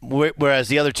 And whereas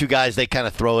the other two guys, they kind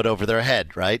of throw it over their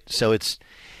head, right? So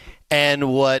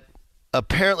and what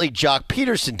apparently Joc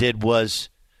Pederson did was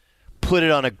put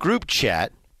it on a group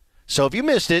chat. So if you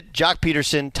missed it, Joc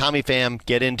Pederson, Tommy Pham,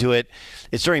 get into it.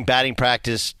 It's during batting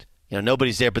practice.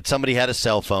 Nobody's there, but somebody had a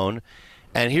cell phone.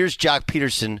 And here's Joc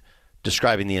Pederson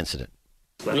describing the incident.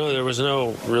 No, there was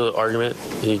no real argument.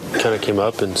 He kind of came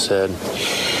up and said,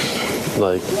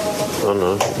 I don't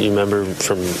know, you remember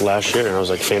from last year? And I was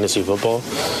like, fantasy football?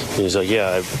 And he's like,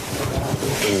 yeah.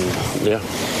 Yeah.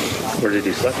 Where did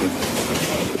he slap him?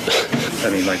 I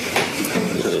mean,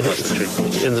 across the street?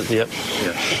 Yep.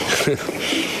 Yeah.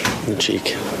 In the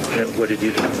cheek. What did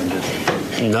you do?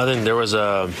 Nothing. There was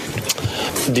a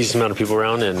decent amount of people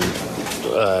around and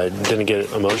didn't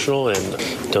get emotional and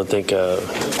don't think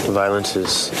violence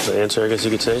is the answer, I guess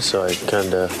you could say. So I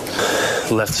kind of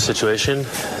left the situation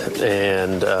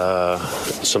and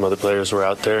some other players were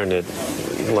out there and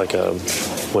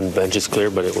one bench is clear,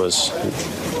 but it was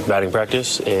batting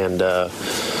practice and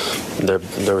there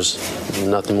was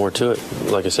nothing more to it.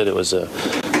 Like I said, it was a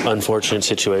unfortunate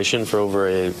situation for over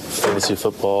a fantasy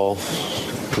football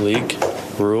league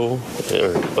rule,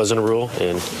 or wasn't a rule,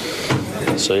 and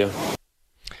so yeah.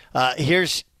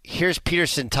 Here's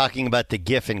Pederson talking about the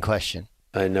GIF in question.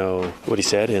 I know what he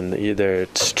said, and either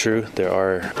it's true.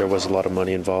 There was a lot of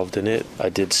money involved in it. I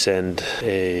did send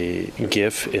a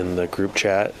GIF in the group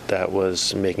chat that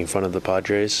was making fun of the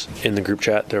Padres. In the group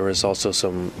chat, there was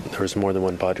more than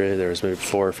one Padre. There was maybe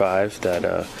 4 or 5 that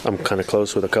I'm kind of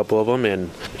close with a couple of them, and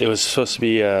it was supposed to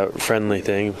be a friendly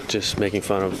thing, just making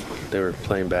fun of they were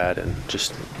playing bad and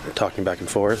just talking back and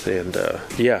forth. And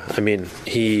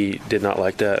he did not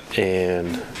like that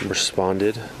and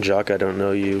responded, Joc, I don't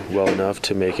know you well enough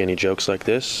to make any jokes like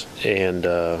this. And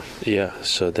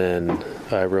so then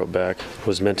I wrote back,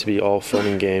 was meant to be all fun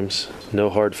and games,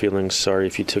 no hard feelings, sorry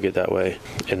if you took it that way.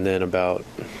 And then about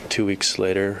 2 weeks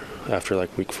later, after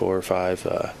week 4 or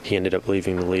 5, he ended up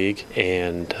leaving the league,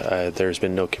 and there's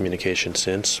been no communication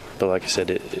since. But like I said,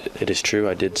 it is true.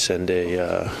 I did send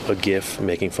a GIF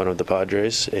making fun of the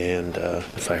Padres, and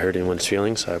if I hurt anyone's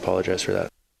feelings, I apologize for that.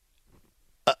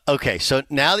 Okay, so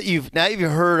now that you've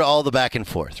heard all the back and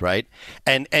forth, right?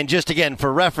 And just again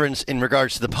for reference, in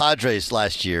regards to the Padres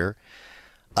last year,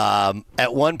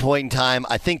 at one point in time,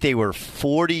 I think they were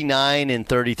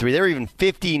 49-33. They were even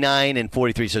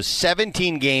 59-43. So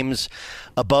 17 games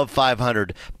above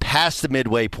 500, past the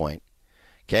midway point.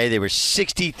 Okay, they were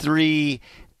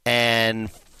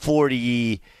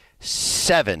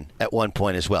 63-47 at one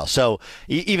point as well. So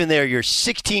even there, you're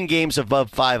 16 games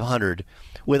above 500.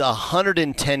 With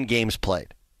 110 games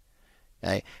played.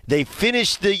 Okay? They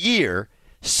finished the year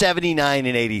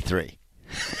 79-83.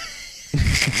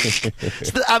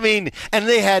 And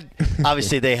they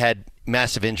had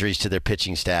massive injuries to their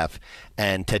pitching staff,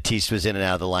 and Tatis was in and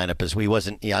out of the lineup as we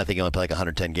wasn't. I think he only played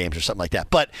 110 games or something like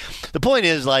that. But the point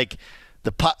is, the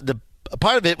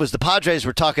part of it was the Padres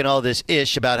were talking all this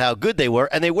ish about how good they were,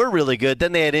 and they were really good.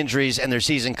 Then they had injuries, and their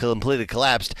season completely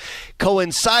collapsed.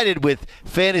 Coincided with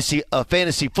fantasy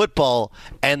football,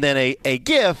 and then a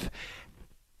GIF.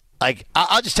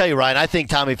 I'll just tell you, Ryan, I think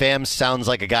Tommy Pham sounds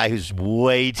like a guy who's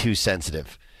way too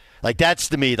sensitive. That's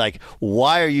to me,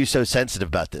 why are you so sensitive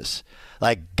about this?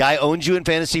 Guy owns you in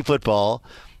fantasy football,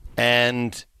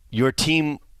 and your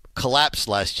team collapsed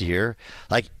last year.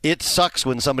 Like, it sucks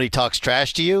when somebody talks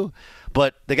trash to you,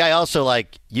 but the guy also,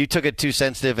 like, you took it too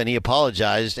sensitive and he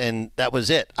apologized, and that was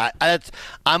it.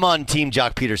 I'm on Team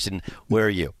Joc Pederson. Where are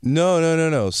you?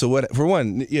 No. So for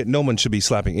one, no one should be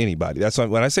slapping anybody. That's why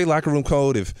when I say locker room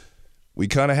code, if we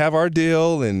kind of have our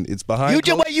deal and it's behind.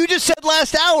 You just said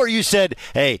last hour, you said,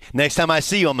 hey, next time I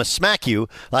see you, I'm going to smack you.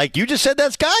 Like, you just said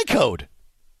that's guy code.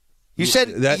 You said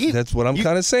that's what I'm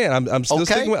kind of saying. I'm still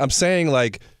sticking with. I'm saying,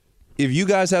 like, if you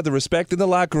guys have the respect in the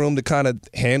locker room to kind of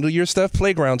handle your stuff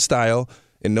playground style,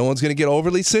 and no one's going to get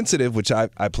overly sensitive, which I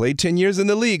played 10 years in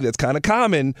the league, that's kind of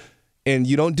common, and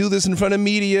you don't do this in front of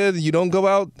media, you don't go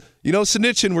out,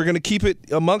 snitching, we're going to keep it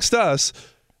amongst us,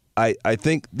 I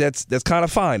think that's kind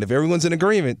of fine if everyone's in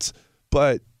agreement.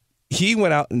 But he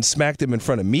went out and smacked him in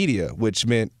front of media, which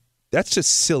meant that's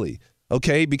just silly,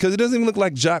 okay? Because it doesn't even look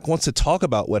like Joc wants to talk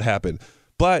about what happened.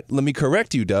 But let me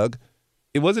correct you, Doug.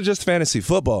 It wasn't just fantasy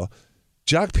football.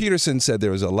 Joc Pederson said there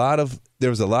was a lot of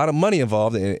money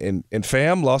involved, and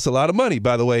Pham lost a lot of money,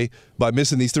 by the way, by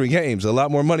missing these 3 games. A lot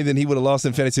more money than he would have lost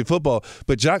in fantasy football.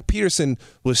 But Joc Pederson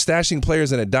was stashing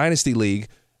players in a dynasty league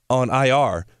on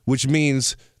IR, which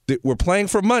means that we're playing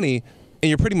for money, and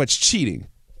you're pretty much cheating.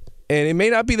 And it may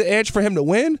not be the edge for him to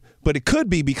win, but it could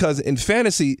be, because in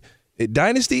fantasy,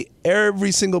 dynasty,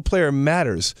 every single player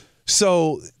matters.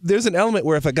 So there's an element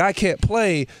where if a guy can't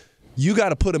play, you got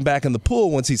to put him back in the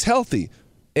pool once he's healthy.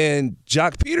 And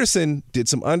Joc Pederson did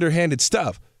some underhanded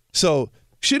stuff. So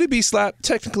should it be slapped?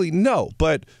 Technically, no.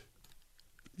 But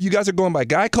you guys are going by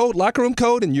guy code, locker room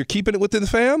code, and you're keeping it within the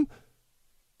fam?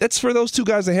 That's for those 2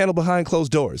 guys to handle behind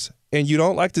closed doors. And you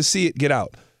don't like to see it get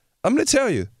out. I'm going to tell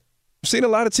you, I've seen a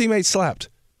lot of teammates slapped.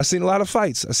 I've seen a lot of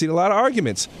fights. I've seen a lot of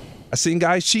arguments. I've seen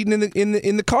guys cheating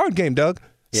in the card game, Doug.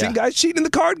 Yeah. Seen guys cheating in the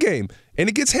card game. And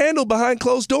it gets handled behind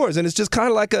closed doors. And it's just kind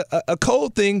of like a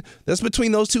code thing that's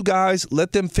between those 2 guys.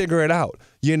 Let them figure it out,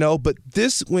 But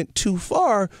this went too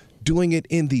far. Doing it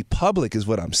in the public is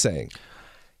what I'm saying.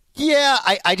 Yeah,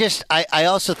 I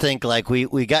also think, like,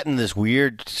 we got in this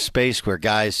weird space where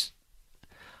guys,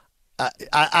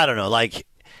 I don't know, like,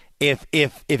 if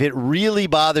it really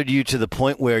bothered you to the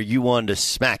point where you wanted to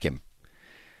smack him,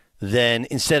 then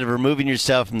instead of removing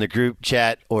yourself from the group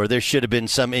chat, or there should have been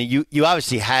some, you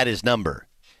obviously had his number.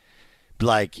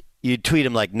 Like, you tweet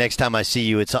him, like, next time I see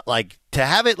you, it's like, to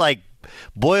have it, like,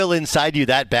 boil inside you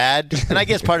that bad. And I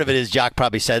guess part of it is Joc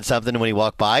probably said something when he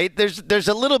walked by. There's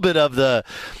a little bit of the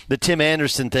Tim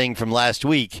Anderson thing from last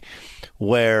week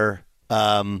where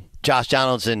Josh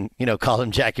Donaldson, called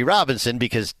him Jackie Robinson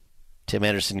because Tim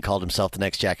Anderson called himself the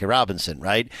next Jackie Robinson,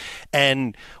 right?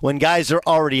 And when guys are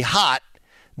already hot,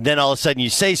 then all of a sudden you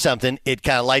say something, it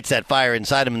kind of lights that fire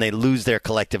inside them and they lose their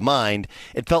collective mind.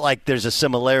 It felt like there's a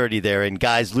similarity there in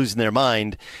guys losing their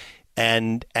mind.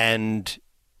 And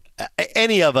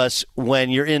any of us, when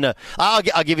you're I'll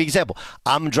give you an example.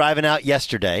 I'm driving out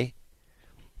yesterday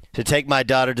to take my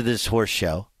daughter to this horse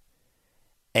show,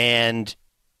 and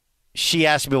she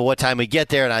asked me what time we get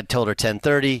there, and I told her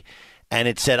 10:30. And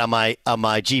it said on my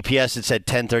GPS, it said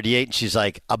 10:38, and she's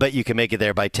like, "I'll bet you can make it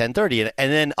there by 10:30."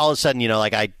 And then all of a sudden,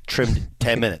 like, I trimmed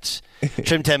 10 minutes,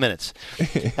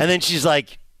 and then she's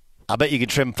like, "I'll bet you can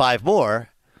trim 5 more."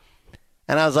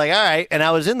 And I was like, "All right." And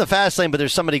I was in the fast lane, but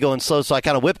there's somebody going slow, so I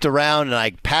kind of whipped around and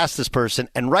I passed this person.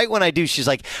 And right when I do, she's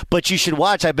like, "But you should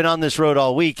watch. I've been on this road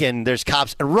all week, and there's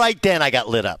cops." And right then, I got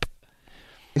lit up.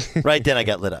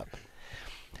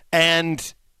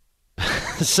 And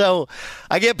so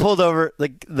I get pulled over.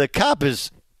 The cop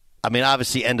is, I mean,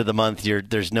 obviously end of the month,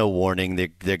 there's no warning.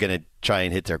 They're going to try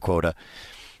and hit their quota.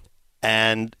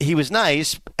 And he was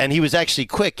nice, and he was actually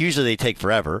quick. Usually they take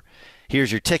forever.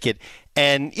 Here's your ticket.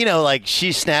 And, like,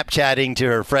 she's Snapchatting to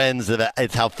her friends that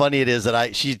it's how funny it is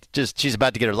that she's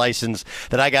about to get her license,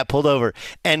 that I got pulled over.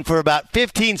 And for about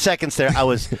 15 seconds there,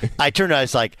 I turned around, I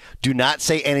was like, "Do not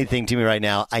say anything to me right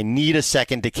now. I need a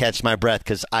second to catch my breath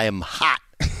because I am hot."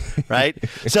 Right?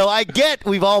 So I get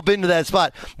we've all been to that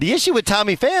spot. The issue with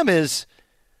Tommy Pham is,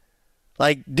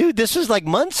 like, dude, this was like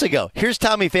months ago. Here's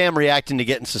Tommy Pham reacting to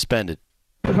getting suspended.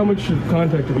 How much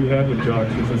contact have you had with Joc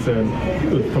since I said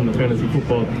from the fantasy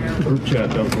football group chat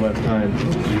that was the last time?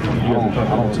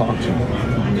 I don't talk to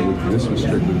him. This was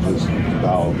strictly just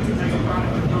about,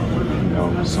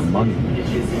 some money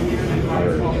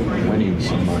or winning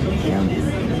some money,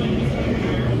 gambling.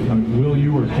 Will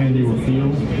you or can you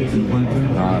appeal if you plan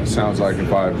to? It sounds like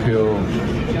if I appeal,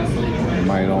 it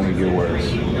might only get worse.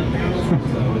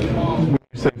 When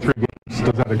you say 3 games,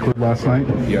 does that include last night?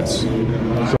 Yes. So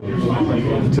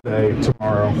today,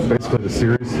 tomorrow, basically the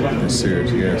series? The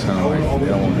series, yeah. It sounds like they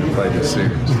don't want me to play the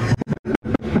series.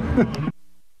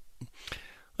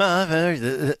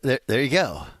 There you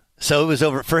go. So it was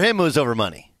over for him. It was over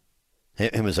money.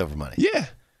 It was over money. Yeah,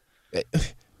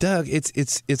 Doug,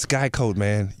 it's guy code,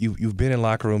 man. You've been in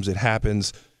locker rooms. It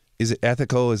happens. Is it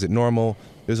ethical? Is it normal?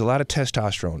 There's a lot of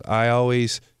testosterone. I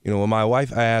always, when my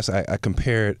wife asks, I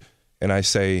compare it, and I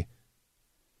say,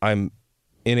 I'm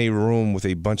in a room with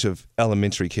a bunch of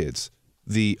elementary kids.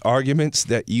 The arguments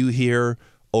that you hear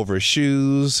over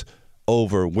shoes,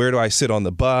 over where do I sit on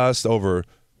the bus, over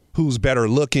who's better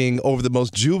looking, over the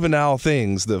most juvenile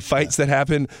things, the fights that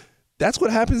happen, that's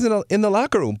what happens in the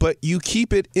locker room. But you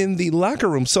keep it in the locker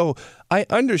room. So I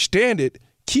understand it.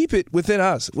 Keep it within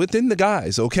us, within the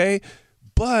guys, okay?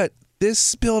 But this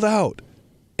spilled out.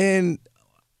 And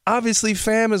obviously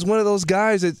Pham is one of those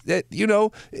guys that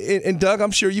and Doug,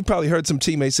 I'm sure you probably heard some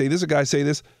teammates say this, a guy say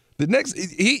this. The next,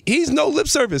 he's no lip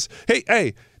service.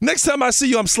 Hey, next time I see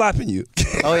you, I'm slapping you.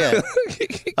 Oh, yeah.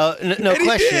 No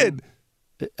question.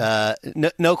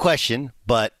 No question,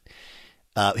 but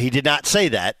he did not say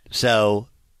that. So,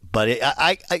 but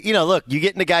look, you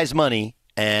get in the guy's money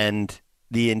and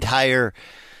the entire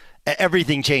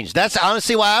everything changed. That's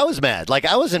honestly why I was mad. Like,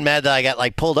 I wasn't mad that I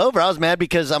got pulled over. I was mad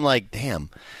because I'm like,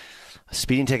 damn, a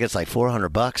speeding ticket's like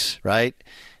 $400, right?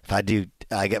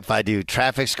 If I do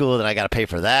traffic school, then I got to pay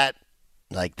for that.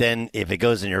 Like, then if it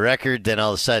goes in your record, then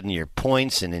all of a sudden your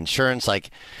points and insurance, that's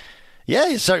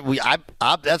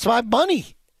my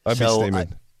money.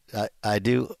 I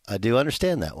do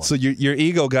understand that one. So your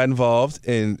ego got involved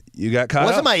and you got caught up.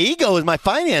 It wasn't my ego, it was my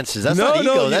finances. That's not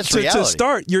ego, that's reality. To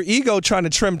start, your ego trying to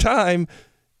trim time,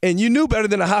 and you knew better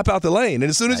than to hop out the lane. And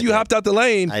as soon as you hopped out the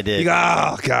lane, I did. You go,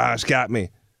 oh, gosh, got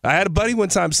me. I had a buddy one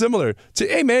time similar to,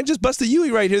 hey, man, just bust a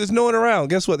Yui right here. There's no one around.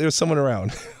 Guess what? There's someone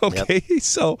around. Okay? Yep.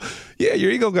 So, yeah,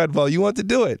 your ego got involved. You want to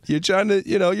do it. You're trying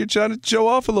to show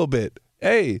off a little bit.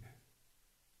 Hey,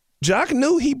 Joc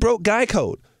knew he broke guy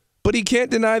code, but he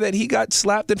can't deny that he got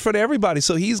slapped in front of everybody.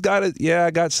 So he's got to, I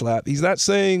got slapped. He's not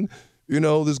saying,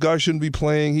 this guy shouldn't be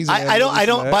playing. I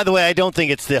don't, by the way, I don't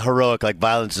think it's the heroic,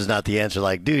 violence is not the answer.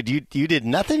 Like, dude, you did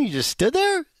nothing? You just stood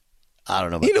there? I don't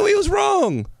know. He knew he was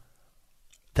wrong.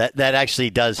 That actually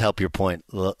does help your point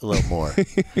a little more.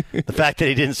 The fact that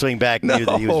he didn't swing back knew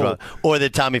that he was wrong, or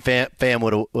that Tommy Pham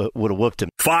would have whooped him.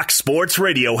 Fox Sports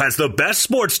Radio has the best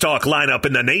sports talk lineup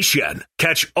in the nation.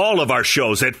 Catch all of our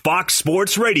shows at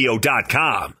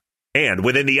foxsportsradio.com. And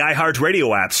within the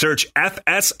iHeartRadio app, search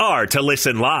FSR to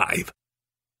listen live.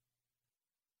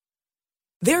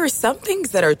 There are some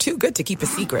things that are too good to keep a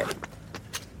secret.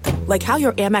 Like how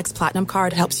your Amex Platinum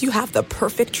card helps you have the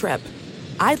perfect trip.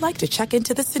 I'd like to check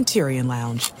into the Centurion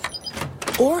Lounge.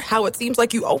 Or how it seems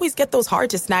like you always get those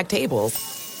hard-to-snag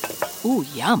tables. Ooh,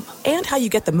 yum. And how you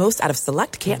get the most out of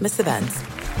select can't-miss events.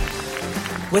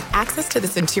 With access to the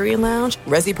Centurion Lounge,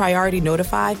 Resi Priority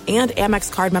Notified, and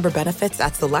Amex card member benefits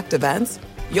at select events,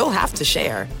 you'll have to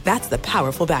share. That's the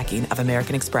powerful backing of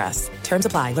American Express. Terms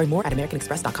apply. Learn more at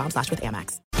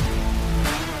americanexpress.com/withAmex.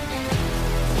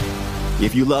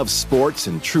 If you love sports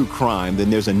and true crime, then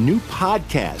there's a new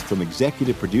podcast from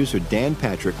executive producer Dan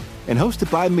Patrick and hosted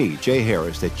by me, Jay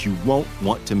Harris, that you won't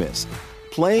want to miss.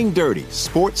 Playing Dirty: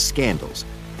 Sports Scandals.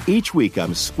 Each week,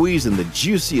 I'm squeezing the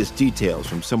juiciest details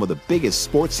from some of the biggest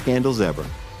sports scandals ever.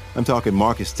 I'm talking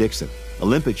Marcus Dixon,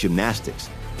 Olympic gymnastics,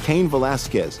 Cain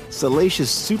Velasquez,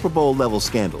 salacious Super Bowl-level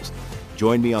scandals.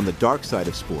 Join me on the dark side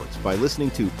of sports by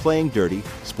listening to Playing Dirty: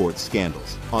 Sports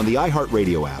Scandals on the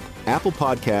iHeartRadio app, Apple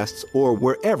Podcasts, or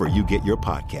wherever you get your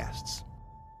podcasts.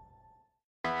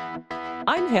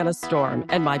 I'm Hannah Storm,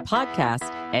 and my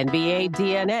podcast, NBA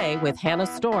DNA with Hannah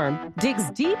Storm, digs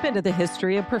deep into the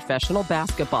history of professional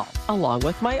basketball, along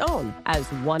with my own, as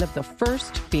one of the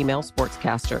first female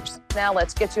sportscasters. Now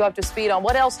let's get you up to speed on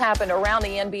what else happened around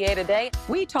the NBA today.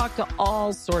 We talked to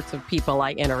all sorts of people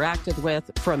I interacted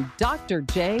with, from Dr.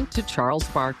 J to Charles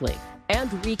Barkley, and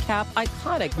recap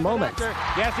iconic moments.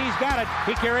 Yes, he's got it.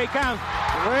 Here he comes.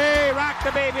 Way rock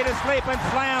the baby to sleep and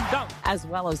slam dunk. As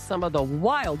well as some of the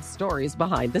wild stories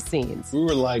behind the scenes. We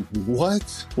were like,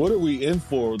 what? What are we in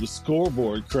for? The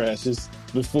scoreboard crashes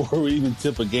before we even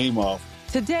tip a game off.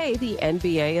 Today, the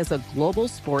NBA is a global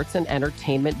sports and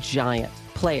entertainment giant.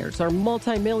 Players are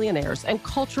multimillionaires and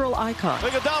cultural icons.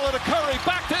 Iguodala to Curry,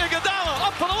 back to Iguodala,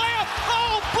 up for the layup.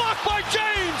 Oh, blocked by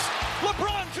James.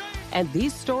 LeBron James. And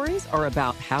these stories are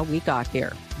about how we got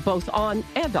here, both on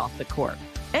and off the court.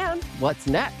 And what's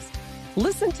next?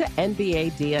 Listen to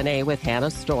NBA DNA with Hannah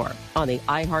Storm on the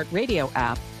iHeartRadio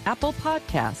app, Apple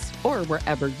Podcasts, or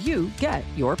wherever you get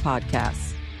your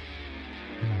podcasts.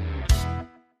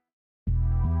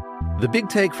 The Big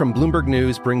Take from Bloomberg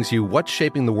News brings you what's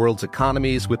shaping the world's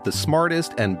economies with the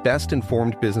smartest and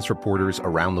best-informed business reporters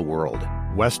around the world.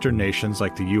 Western nations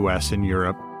like the U.S. and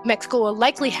Europe. Mexico will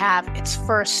likely have its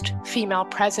first female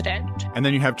president. And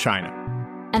then you have China.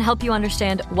 And help you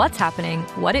understand what's happening,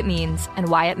 what it means, and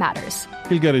why it matters.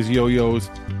 He'll get his yo-yos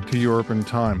to Europe in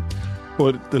time.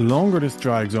 But the longer this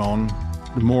drags on,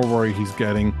 the more worry he's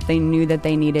getting. They knew that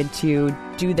they needed to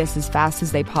do this as fast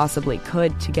as they possibly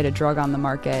could to get a drug on the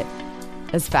market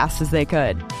as fast as they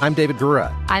could. I'm David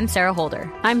Gura. I'm Sarah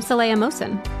Holder. I'm Saleha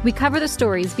Mohsen. We cover the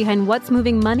stories behind what's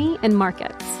moving money and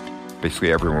markets.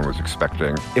 Basically, everyone was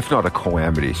expecting, if not a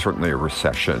calamity, certainly a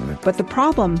recession. But the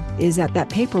problem is that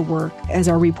paperwork, as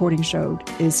our reporting showed,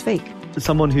 is fake. As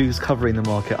someone who's covering the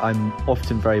market, I'm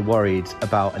often very worried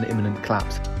about an imminent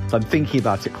collapse. So I'm thinking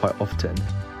about it quite often.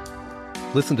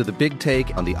 Listen to The Big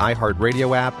Take on the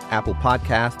iHeartRadio app, Apple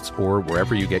Podcasts, or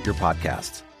wherever you get your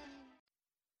podcasts.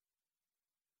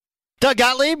 Doug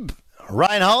Gottlieb,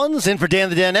 Ryan Hollins, in for Dan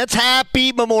the Danettes.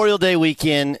 Happy Memorial Day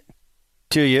weekend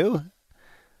to you.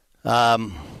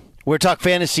 We're talk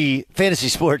fantasy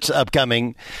sports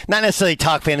upcoming. Not necessarily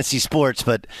talk fantasy sports,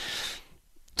 but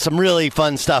some really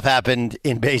fun stuff happened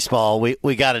in baseball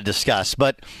we got to discuss.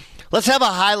 But let's have a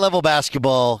high-level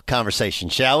basketball conversation,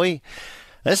 shall we?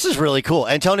 This is really cool.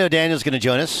 Antonio Daniels is going to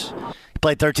join us. He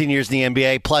played 13 years in the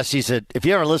NBA. Plus, if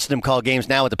you ever listen to him call games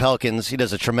now with the Pelicans, he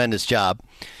does a tremendous job.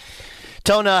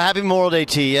 Tona, happy Memorial Day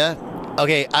to you.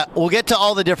 Okay, we'll get to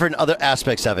all the different other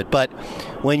aspects of it, but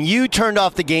when you turned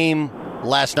off the game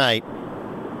last night,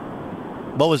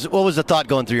 what was the thought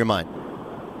going through your mind?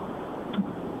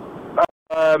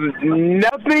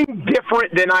 Nothing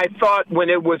different than I thought when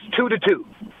it was 2-2.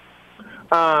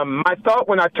 My thought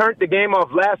when I turned the game off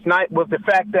last night was the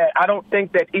fact that I don't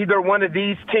think that either one of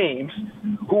these teams,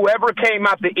 whoever came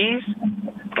out the East,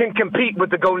 can compete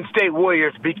with the Golden State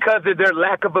Warriors because of their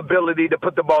lack of ability to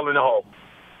put the ball in the hole.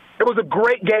 It was a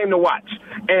great game to watch.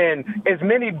 And as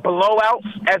many blowouts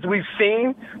as we've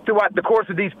seen throughout the course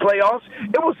of these playoffs,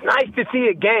 it was nice to see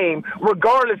a game,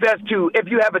 regardless as to if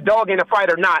you have a dog in a fight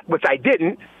or not, which I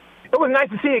didn't. It was nice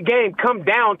to see a game come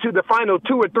down to the final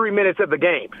 2 or 3 minutes of the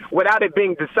game without it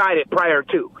being decided prior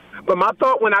to. But my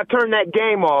thought when I turned that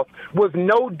game off was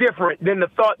no different than the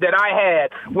thought that I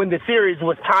had when the series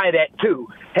was tied at 2,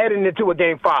 heading into a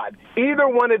Game 5. Either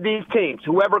one of these teams,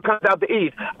 whoever comes out the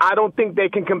East, I don't think they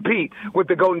can compete with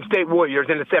the Golden State Warriors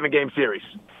in a 7-game series.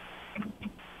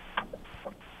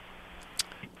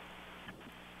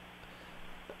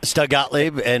 Doug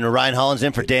Gottlieb and Ryan Hollins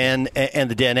in for Dan and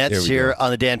the Danettes here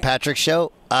on the Dan Patrick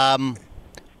Show.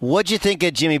 What'd you think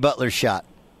of Jimmy Butler's shot?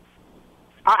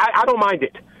 I don't mind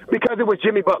it because it was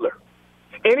Jimmy Butler.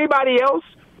 Anybody else?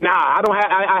 Nah,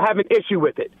 I have an issue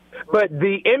with it. But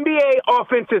the NBA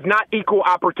offense is not equal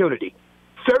opportunity.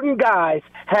 Certain guys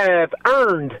have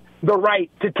earned the right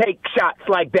to take shots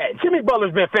like that. Jimmy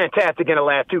Butler's been fantastic in the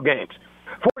last 2 games.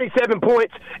 47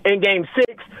 points in Game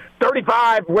 6,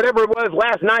 35, whatever it was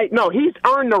last night. No, he's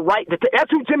earned the right to take.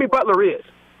 That's who Jimmy Butler is.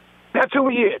 That's who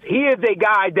he is. He is a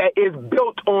guy that is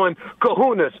built on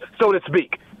kahunas, so to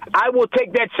speak. I will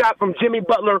take that shot from Jimmy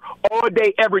Butler all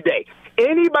day, every day.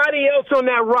 Anybody else on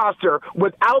that roster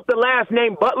without the last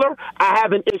name Butler, I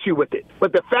have an issue with it.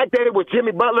 But the fact that it was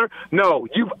Jimmy Butler, no,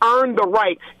 you've earned the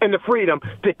right and the freedom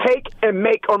to take and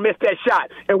make or miss that shot,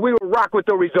 and we will rock with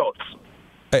the results.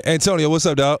 Hey, Antonio, what's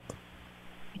up, dog?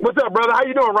 What's up, brother? How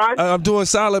you doing, Ryan? I'm doing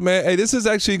solid, man. Hey, this is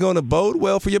actually going to bode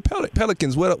well for your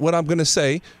Pelicans, what I'm going to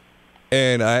say.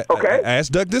 And I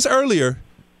asked Doug this earlier.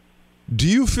 Do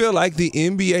you feel like the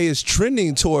NBA is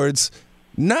trending towards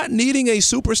not needing a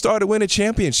superstar to win a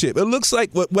championship? It looks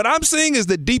like what I'm seeing is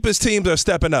the deepest teams are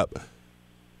stepping up.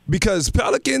 Because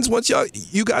Pelicans, once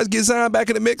you guys get Zion back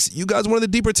in the mix, you guys are one of the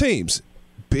deeper teams.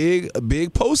 Big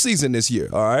postseason this year,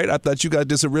 all right? I thought you guys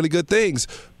did some really good things.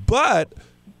 But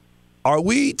are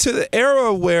we to the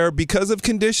era where because of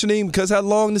conditioning, because how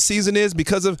long the season is,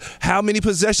 because of how many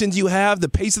possessions you have, the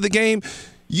pace of the game,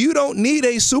 you don't need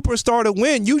a superstar to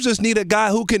win. You just need a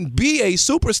guy who can be a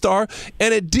superstar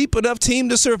and a deep enough team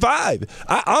to survive.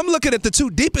 I'm looking at the 2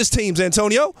 deepest teams,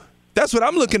 Antonio. That's what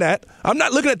I'm looking at. I'm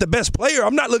not looking at the best player.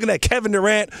 I'm not looking at Kevin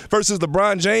Durant versus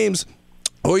LeBron James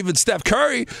or even Steph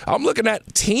Curry. I'm looking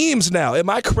at teams now. Am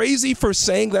I crazy for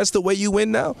saying that's the way you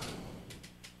win now?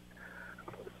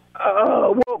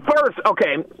 Well, first,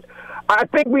 okay, I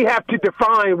think we have to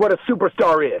define what a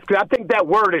superstar is, because I think that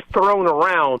word is thrown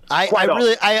around.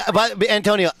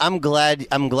 Antonio, I'm glad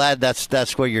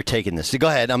that's where you're taking this. So go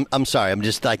ahead. I'm sorry. I'm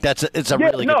just like it's a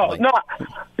really good point.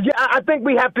 Yeah, I think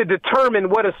we have to determine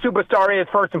what a superstar is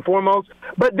first and foremost.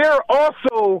 But there are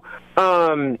also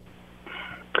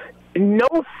no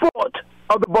fault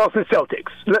of the Boston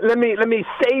Celtics. Let me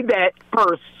say that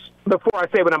first before I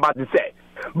say what I'm about to say.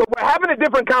 But we're having a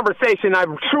different conversation, I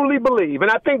truly believe,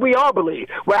 and I think we all believe.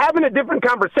 We're having a different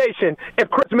conversation if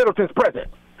Chris Middleton's present.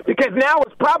 Because now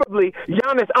it's probably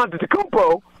Giannis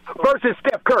Antetokounmpo versus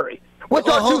Steph Curry. Well,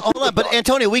 hold on. But,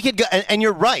 Antonio, we could go, and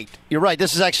you're right. You're right.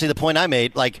 This is actually the point I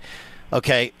made. Like,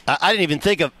 okay, I didn't even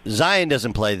think of Zion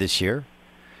doesn't play this year.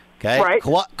 Okay? Right.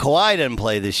 Kawhi doesn't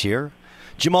play this year.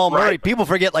 Jamal Murray, people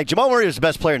forget, like, Jamal Murray was the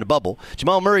best player in the bubble.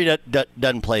 Jamal Murray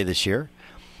doesn't play this year.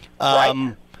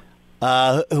 Who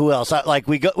else?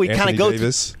 We kind of go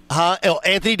Davis.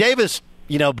 Anthony Davis,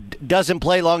 doesn't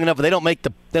play long enough. They don't make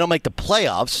the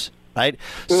playoffs, right?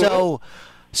 Mm-hmm.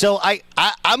 So I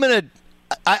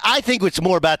think it's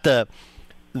more about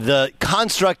the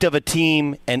construct of a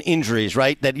team and injuries,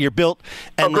 right? That you're built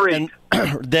and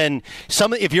then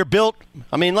if you're built,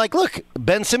 I mean, like, look,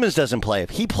 Ben Simmons doesn't play.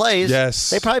 If he plays,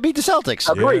 they probably beat the Celtics.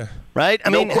 Agreed. Right? I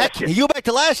mean, heck, you go back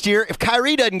to last year, if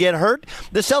Kyrie doesn't get hurt,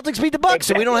 the Celtics beat the Bucks,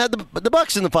 and we don't have the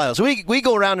Bucks in the finals. So we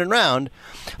go round and round.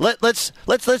 Let's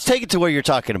take it to where you're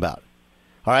talking about.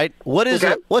 All right? What's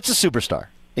a superstar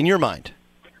in your mind?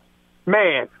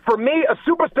 Man, for me, a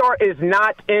superstar is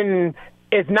not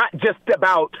just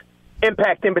about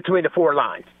impact in between the four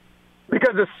lines.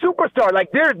 Because a superstar, like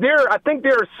I think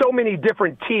there are so many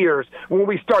different tiers when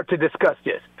we start to discuss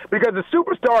this. Because a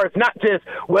superstar is not just,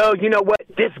 well, you know what,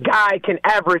 this guy can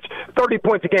average 30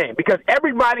 points a game. Because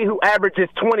everybody who averages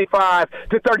 25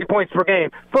 to 30 points per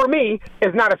game, for me,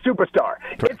 is not a superstar.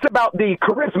 It's about the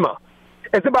charisma.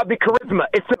 It's about the charisma.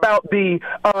 It's about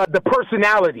the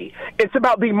personality. It's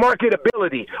about the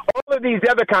marketability. All of these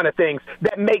other kind of things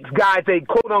that makes guys a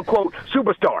quote-unquote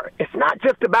superstar. It's not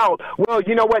just about, well,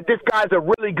 you know what, this guy's a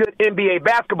really good NBA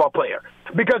basketball player.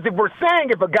 Because if we're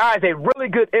saying if a guy's a really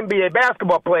good NBA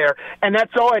basketball player and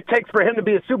that's all it takes for him to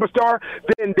be a superstar,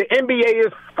 then the NBA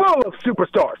is full of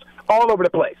superstars all over the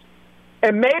place.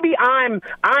 And maybe I'm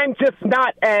just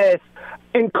not as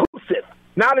inclusive.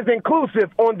 Not as inclusive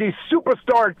on the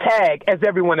superstar tag as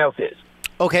everyone else is.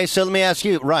 Okay, so let me ask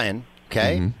you, Ryan,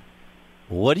 okay,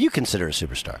 what do you consider a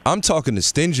superstar? I'm talking the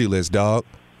stingy list, dog.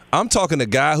 I'm talking the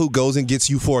guy who goes and gets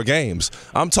you 4 games.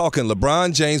 I'm talking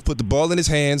LeBron James, put the ball in his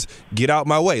hands, get out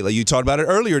my way. Like you talked about it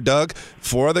earlier, Doug.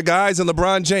 4 other guys in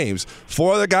LeBron James.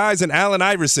 4 other guys in Allen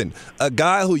Iverson. A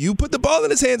guy who you put the ball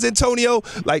in his hands, Antonio,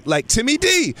 like Timmy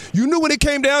D. You knew when it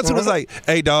came down to it, was like,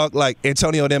 hey, dog, like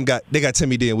Antonio and them they got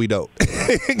Timmy D and we don't.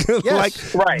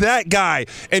 That guy.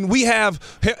 And we have,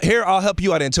 here, I'll help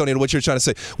you out, Antonio, what you're trying to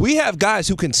say. We have guys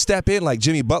who can step in like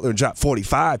Jimmy Butler and drop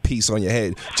 45 piece on your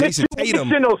head. Jason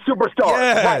Tatum.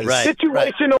 Superstar, yes.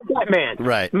 situational Batman,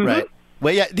 right.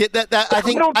 Well, yeah,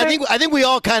 I think we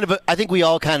all kind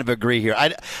of agree here.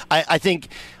 I think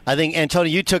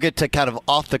Antonio, you took it to kind of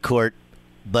off the court,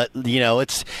 but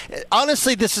it's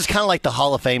honestly this is kind of like the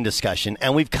Hall of Fame discussion,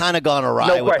 and we've kind of gone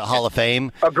awry with the Hall of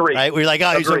Fame. Agree. Right? We're like,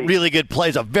 he's a really good player,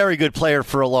 he's a very good player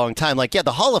for a long time. Like, yeah,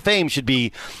 the Hall of Fame should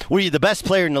be, were you the best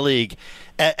player in the league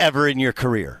ever in your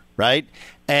career, right?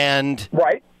 And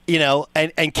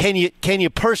and can you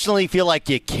personally feel like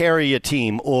you carry a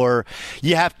team, or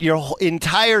you have your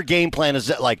entire game plan is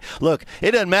that, like, look,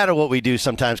 it doesn't matter what we do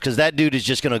sometimes because that dude is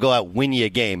just going to go out and win you a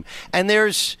game. And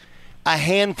there's a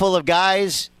handful of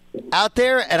guys out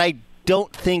there, and I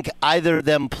don't think either of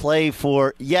them play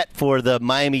for the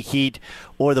Miami Heat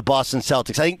or the Boston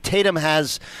Celtics. I think Tatum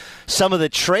has some of the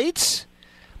traits.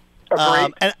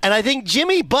 And I think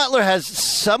Jimmy Butler has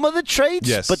some of the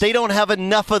traits, but they don't have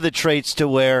enough of the traits to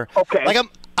where, like,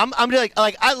 I'm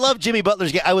like I love Jimmy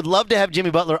Butler's game. I would love to have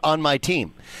Jimmy Butler on my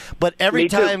team, but every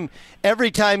time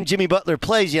Jimmy Butler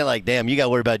plays, you're like, damn, you got to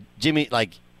worry about Jimmy.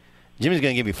 Like, Jimmy's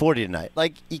going to give you 40 tonight.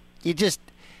 Like, it's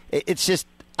just.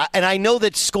 And I know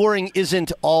that scoring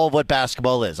isn't all of what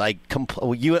basketball is.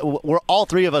 We're all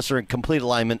 3 of us are in complete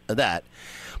alignment of that,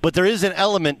 but there is an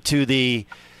element to the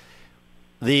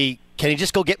can you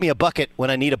just go get me a bucket when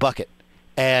I need a bucket?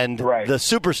 And the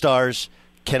superstars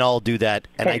can all do that,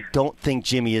 and I don't think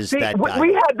Jimmy is that guy.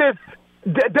 We had this,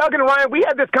 Doug and Ryan, we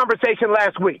had this conversation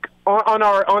last week on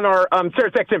our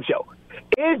Sirius XM show.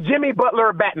 Is Jimmy Butler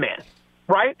a Batman,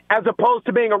 right, as opposed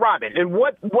to being a Robin? And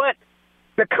what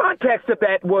the context of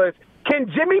that was,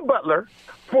 can Jimmy Butler,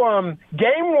 from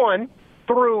game 1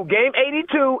 through game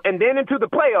 82 and then into the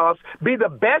playoffs, be the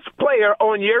best player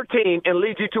on your team and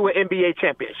lead you to an NBA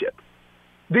championship?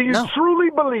 Do you truly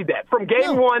believe that from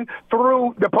game 1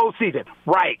 through the postseason?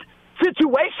 Right.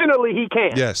 Situationally, he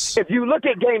can. Yes. If you look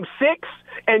at game 6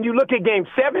 and you look at game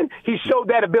 7, he showed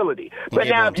that ability. But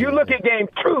now if you look at game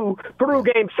 2 through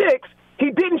game 6,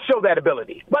 he didn't show that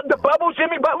ability. But the bubble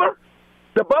Jimmy Butler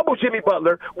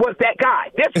was that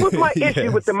guy. This was my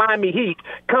issue with the Miami Heat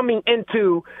coming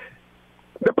into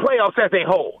the playoffs as a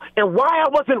whole and why I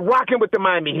wasn't rocking with the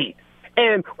Miami Heat.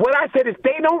 And what I said is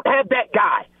they don't have that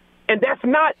guy. And that's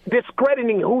not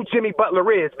discrediting who Jimmy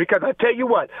Butler is, because I tell you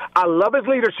what, I love his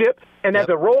leadership, and as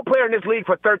a role player in this league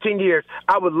for 13 years,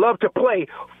 I would love to play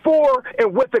for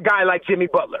and with a guy like Jimmy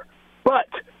Butler. But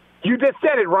you just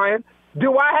said it, Ryan.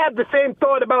 Do I have the same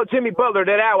thought about Jimmy Butler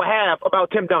that I would have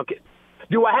about Tim Duncan?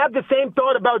 Do I have the same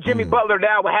thought about Jimmy Butler that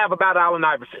I would have about Allen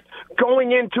Iverson?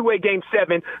 Going into a Game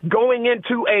 7, going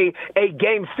into a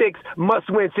Game 6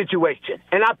 must-win situation.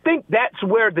 And I think that's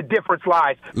where the difference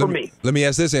lies for me. Let me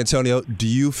ask this, Antonio. Do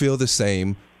you feel the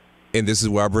same? And this is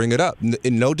where I bring it up.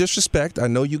 In no disrespect, I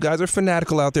know you guys are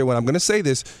fanatical out there when I'm going to say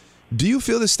this. Do you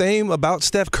feel the same about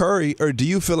Steph Curry, or do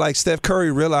you feel like Steph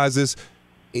Curry realizes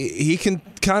he can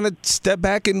kind of step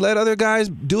back and let other guys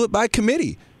do it by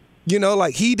committee? You know,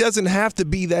 like he doesn't have to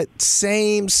be that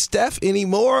same Steph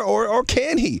anymore, or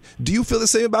can he? Do you feel the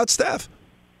same about Steph?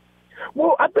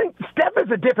 Well, I think Steph is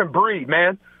a different breed,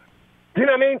 man. You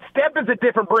know what I mean? Steph is a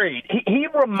different breed. He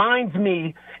reminds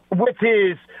me with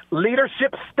his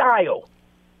leadership style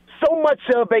so much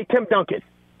of a Tim Duncan,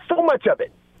 so much of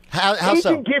it. How he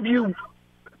so? Can give you,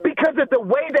 because of the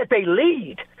way that they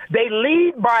lead. They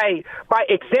lead by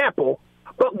example,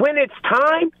 but when it's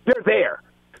time, they're there.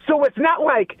 So it's not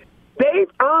like they've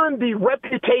earned the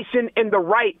reputation and the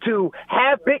right to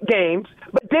have big games,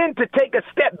 but then to take a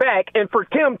step back and for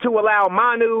Tim to allow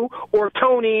Manu or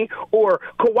Tony or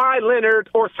Kawhi Leonard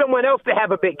or someone else to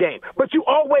have a big game. But you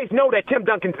always know that Tim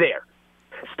Duncan's there.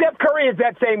 Steph Curry is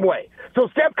that same way. So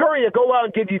Steph Curry will go out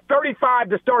and give you 35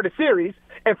 to start a series,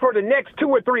 and for the next 2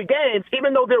 or 3 games,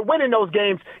 even though they're winning those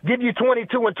games, give you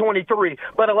 22 and 23,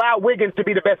 but allow Wiggins to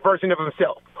be the best version of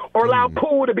himself, or allow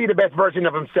Poole to be the best version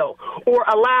of himself, or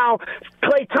allow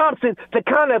Klay Thompson to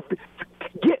kind of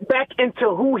get back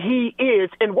into who he is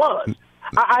and was.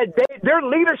 Their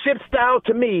leadership style,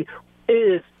 to me,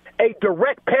 is a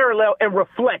direct parallel and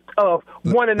reflect of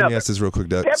one another. Let me ask this real quick,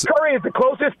 Doug. Steph Curry is the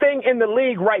closest thing in the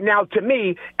league right now to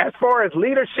me as far as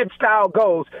leadership style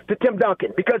goes to Tim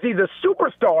Duncan, because he's a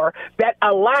superstar that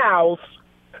allows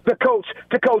the coach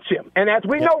to coach him. And as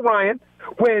we know, Ryan,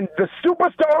 when the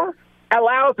superstar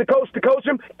allows the coach to coach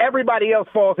him, everybody else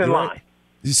falls in line.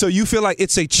 So you feel like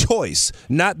it's a choice,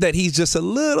 not that he's just a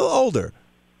little older.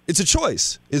 It's a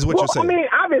choice, is what you're saying. I mean,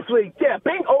 obviously, yeah,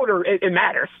 being older, it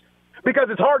matters, because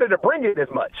it's harder to bring it as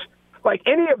much. Like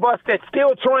any of us that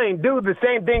still train, do the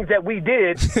same things that we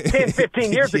did 10,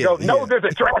 15 years ago, know there's a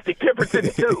drastic difference in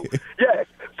the two. Yes.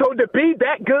 So to be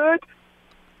that good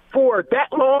for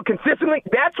that long consistently,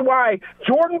 that's why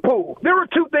Jordan Poole, there were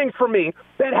 2 things for me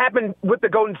that happened with the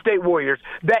Golden State Warriors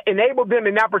that enabled them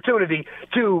an opportunity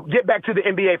to get back to the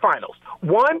NBA Finals.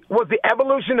 1 was the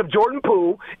evolution of Jordan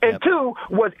Poole, and 2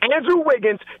 was Andrew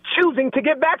Wiggins choosing to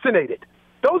get vaccinated.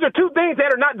 Those are 2 things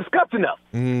that are not discussed enough.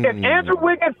 If Andrew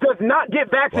Wiggins does not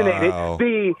get vaccinated,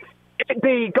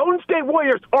 the Golden State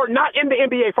Warriors are not in the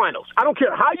NBA Finals. I don't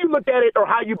care how you look at it or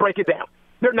how you break it down.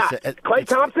 They're not. Klay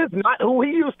Thompson's not who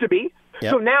he used to be.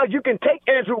 Yep. So now you can take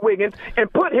Andrew Wiggins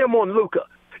and put him on Luka.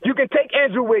 You can take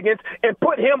Andrew Wiggins and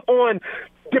put him on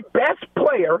the best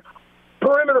player,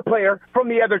 perimeter player from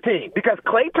the other team, because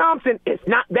Klay Thompson is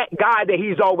not that guy that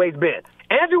he's always been.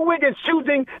 Andrew Wiggins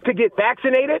choosing to get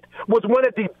vaccinated was one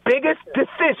of the biggest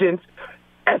decisions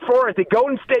as far as the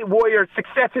Golden State Warriors'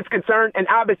 success is concerned, and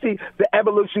obviously the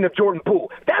evolution of Jordan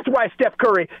Poole. That's why Steph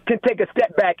Curry can take a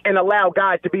step back and allow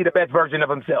guys to be the best version of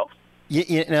himself.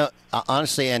 You know,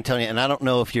 honestly, Antonio, and I don't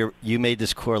know if you made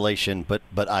this correlation,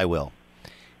 but I will.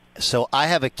 So I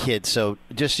have a kid, so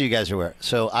just so you guys are aware.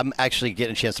 So I'm actually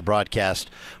getting a chance to broadcast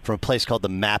from a place called the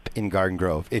MAP in Garden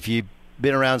Grove. If you've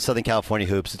been around Southern California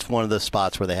hoops, it's one of the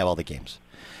spots where they have all the games.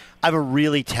 I have a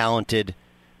really talented,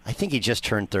 I think he just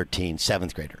turned 13,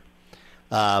 7th grader.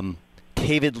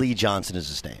 David Lee Johnson is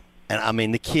his name. And, I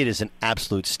mean, the kid is an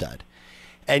absolute stud.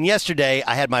 And yesterday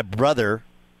I had my brother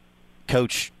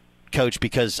coach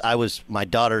because my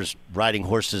daughter's riding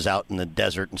horses out in the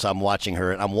desert, and so I'm watching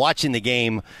her. And I'm watching the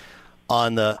game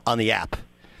on the app.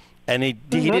 And he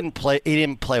didn't play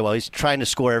well. He's trying to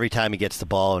score every time he gets the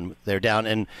ball, and they're down.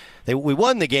 And we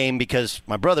won the game because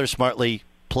my brother smartly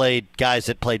played guys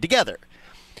that played together.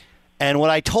 And what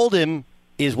I told him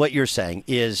is what you're saying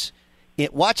is,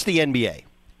 watch the NBA.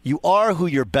 You are who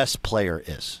your best player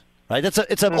is, right?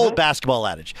 It's an old basketball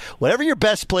adage. Whatever your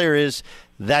best player is,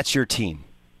 that's your team,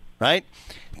 right?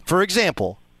 For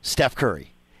example, Steph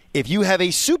Curry. If you have a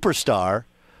superstar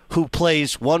who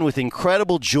plays one with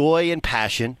incredible joy and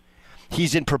passion,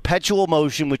 he's in perpetual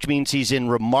motion, which means he's in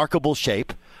remarkable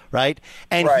shape, right?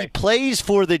 And he plays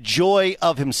for the joy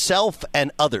of himself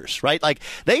and others, right? Like,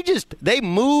 they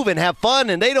move and have fun,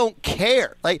 and they don't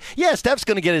care. Like, yeah, Steph's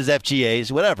going to get his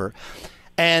FGAs, whatever.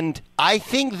 And I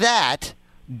think that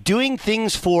doing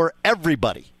things for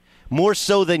everybody, more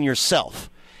so than yourself,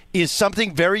 is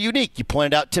something very unique. You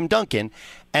pointed out Tim Duncan,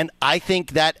 and I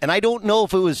think that, and I don't know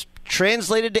if it was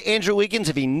translated to Andrew Wiggins,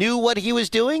 if he knew what he was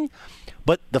doing,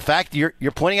 but the fact you're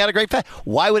pointing out a great fact.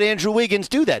 Why would Andrew Wiggins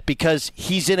do that? Because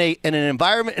he's in an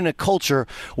environment, in a culture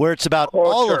where it's about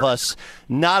all of us,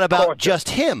 not about just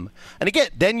him. And again,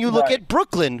 then you look at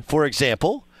Brooklyn, for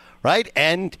example, right?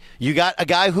 And you got a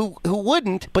guy who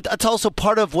wouldn't, but that's also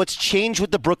part of what's changed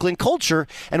with the Brooklyn culture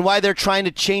and why they're trying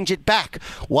to change it back.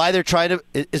 Why they're trying to,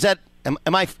 is that, am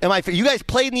I, you guys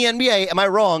played in the NBA, am I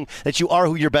wrong that you are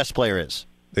who your best player is?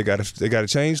 They got to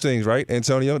change things, right,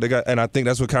 Antonio? And I think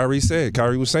that's what Kyrie said.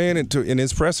 Kyrie was saying it in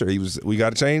his presser. We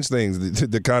got to change things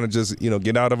to kind of just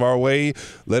get out of our way,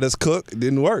 let us cook. It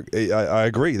didn't work. I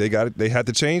agree. They had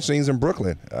to change things in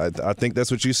Brooklyn. I think that's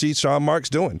what you see Sean Marks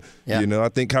doing. Yeah. I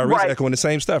think Kyrie's echoing the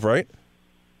same stuff, right?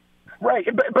 Right,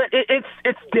 but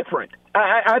it's different.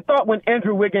 I thought when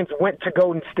Andrew Wiggins went to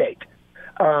Golden State,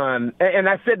 and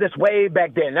I said this way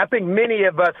back then. I think many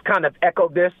of us kind of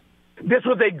echoed this. This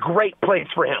was a great place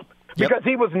for him because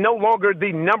he was no longer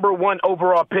the number one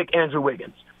overall pick, Andrew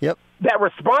Wiggins. Yep. That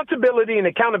responsibility and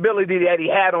accountability that he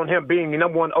had on him being the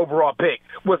number one overall pick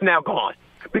was now gone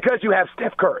because you have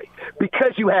Steph Curry,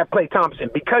 because you have Klay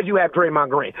Thompson, because you have Draymond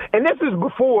Green. And this is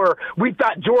before we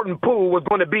thought Jordan Poole was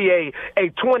going to be a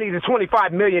 $20 to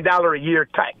 $25 million a year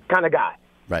type kind of guy.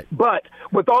 Right. But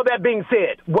with all that being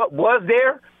said, what was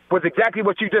there was exactly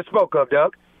what you just spoke of,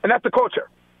 Doug, and that's the culture.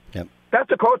 Yep. That's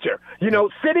the culture.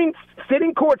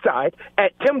 Sitting courtside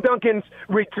at Tim Duncan's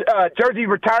jersey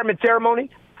retirement ceremony,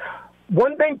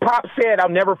 one thing Pop said I'll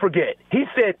never forget. He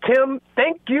said, "Tim,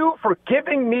 thank you for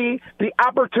giving me the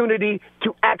opportunity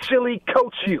to actually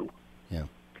coach you." Yeah.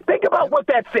 Think about what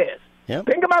that says. Yeah.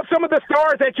 Think about some of the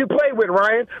stars that you play with,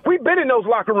 Ryan. We've been in those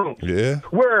locker rooms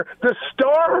where the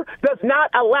star does not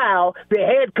allow the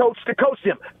head coach to coach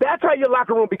them. That's how your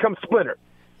locker room becomes splintered.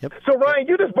 Yep. So, Ryan,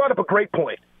 you just brought up a great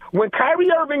point. When Kyrie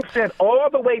Irving said all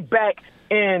the way back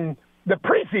in the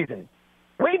preseason,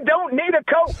 we don't need a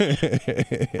coach.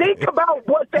 Think about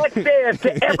what that says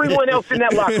to everyone else in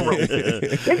that locker room.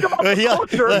 Think about the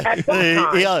culture at that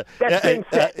time that's been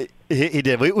set. He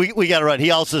did. We got to run.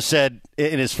 He also said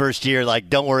in his first year, like,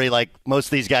 don't worry, like, most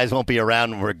of these guys won't be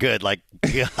around and we're good. Like,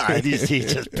 God, he's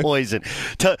just poison.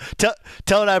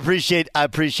 Tone, I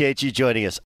appreciate you joining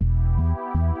us.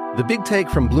 The Big Take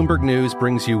from Bloomberg News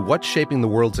brings you what's shaping the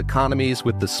world's economies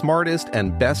with the smartest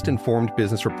and best-informed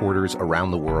business reporters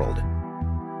around the world.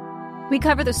 We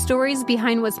cover the stories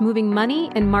behind what's moving money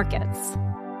and markets,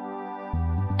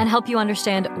 and help you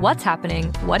understand what's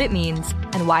happening, what it means,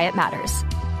 and why it matters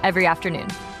every afternoon.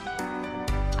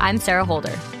 I'm Sarah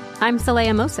Holder. I'm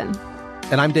Saleha Mohsin.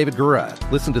 And I'm David Gura.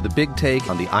 Listen to The Big Take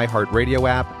on the iHeartRadio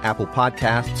app, Apple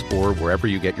Podcasts, or wherever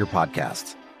you get your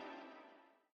podcasts.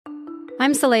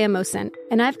 I'm Saleha Mohsin,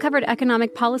 and I've covered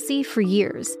economic policy for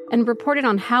years and reported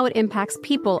on how it impacts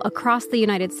people across the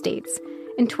United States.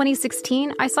 In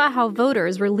 2016, I saw how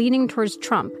voters were leaning towards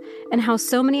Trump and how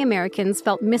so many Americans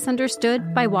felt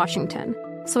misunderstood by Washington.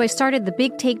 So I started The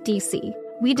Big Take DC.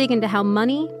 We dig into how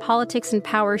money, politics, and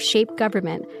power shape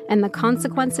government and the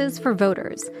consequences for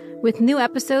voters. With new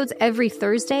episodes every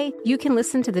Thursday, you can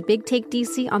listen to The Big Take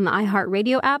DC on the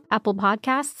iHeartRadio app, Apple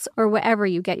Podcasts, or wherever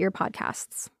you get your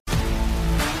podcasts.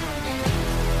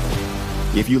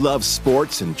 If you love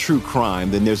sports and true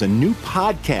crime, then there's a new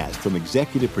podcast from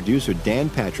executive producer Dan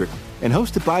Patrick and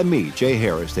hosted by me, Jay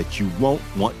Harris, that you won't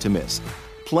want to miss.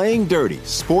 Playing Dirty: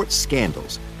 Sports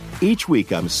Scandals. Each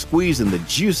week, I'm squeezing the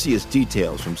juiciest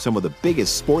details from some of the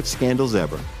biggest sports scandals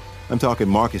ever. I'm talking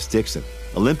Marcus Dixon,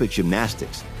 Olympic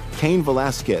gymnastics, Cain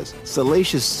Velasquez,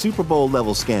 salacious Super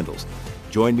Bowl-level scandals.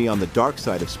 Join me on the dark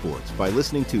side of sports by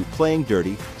listening to Playing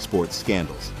Dirty: Sports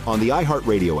Scandals on the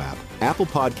iHeartRadio app, Apple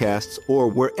Podcasts, or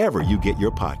wherever you get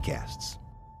your podcasts.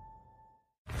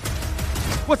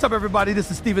 What's up, everybody?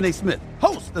 This is Stephen A. Smith,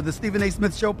 host of the Stephen A.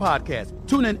 Smith Show podcast.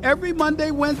 Tune in every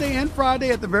Monday, Wednesday, and Friday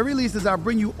at the very least as I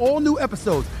bring you all new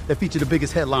episodes that feature the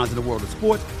biggest headlines in the world of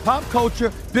sports, pop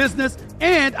culture, business,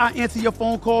 and I answer your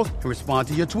phone calls and respond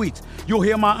to your tweets. You'll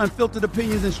hear my unfiltered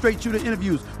opinions and straight-shooter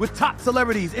interviews with top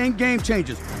celebrities and game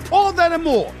changers. All that and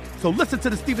more. So listen to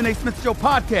the Stephen A. Smith Show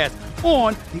podcast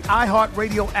on the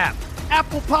iHeartRadio app,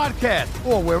 Apple Podcasts,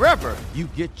 or wherever you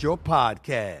get your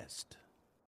podcasts.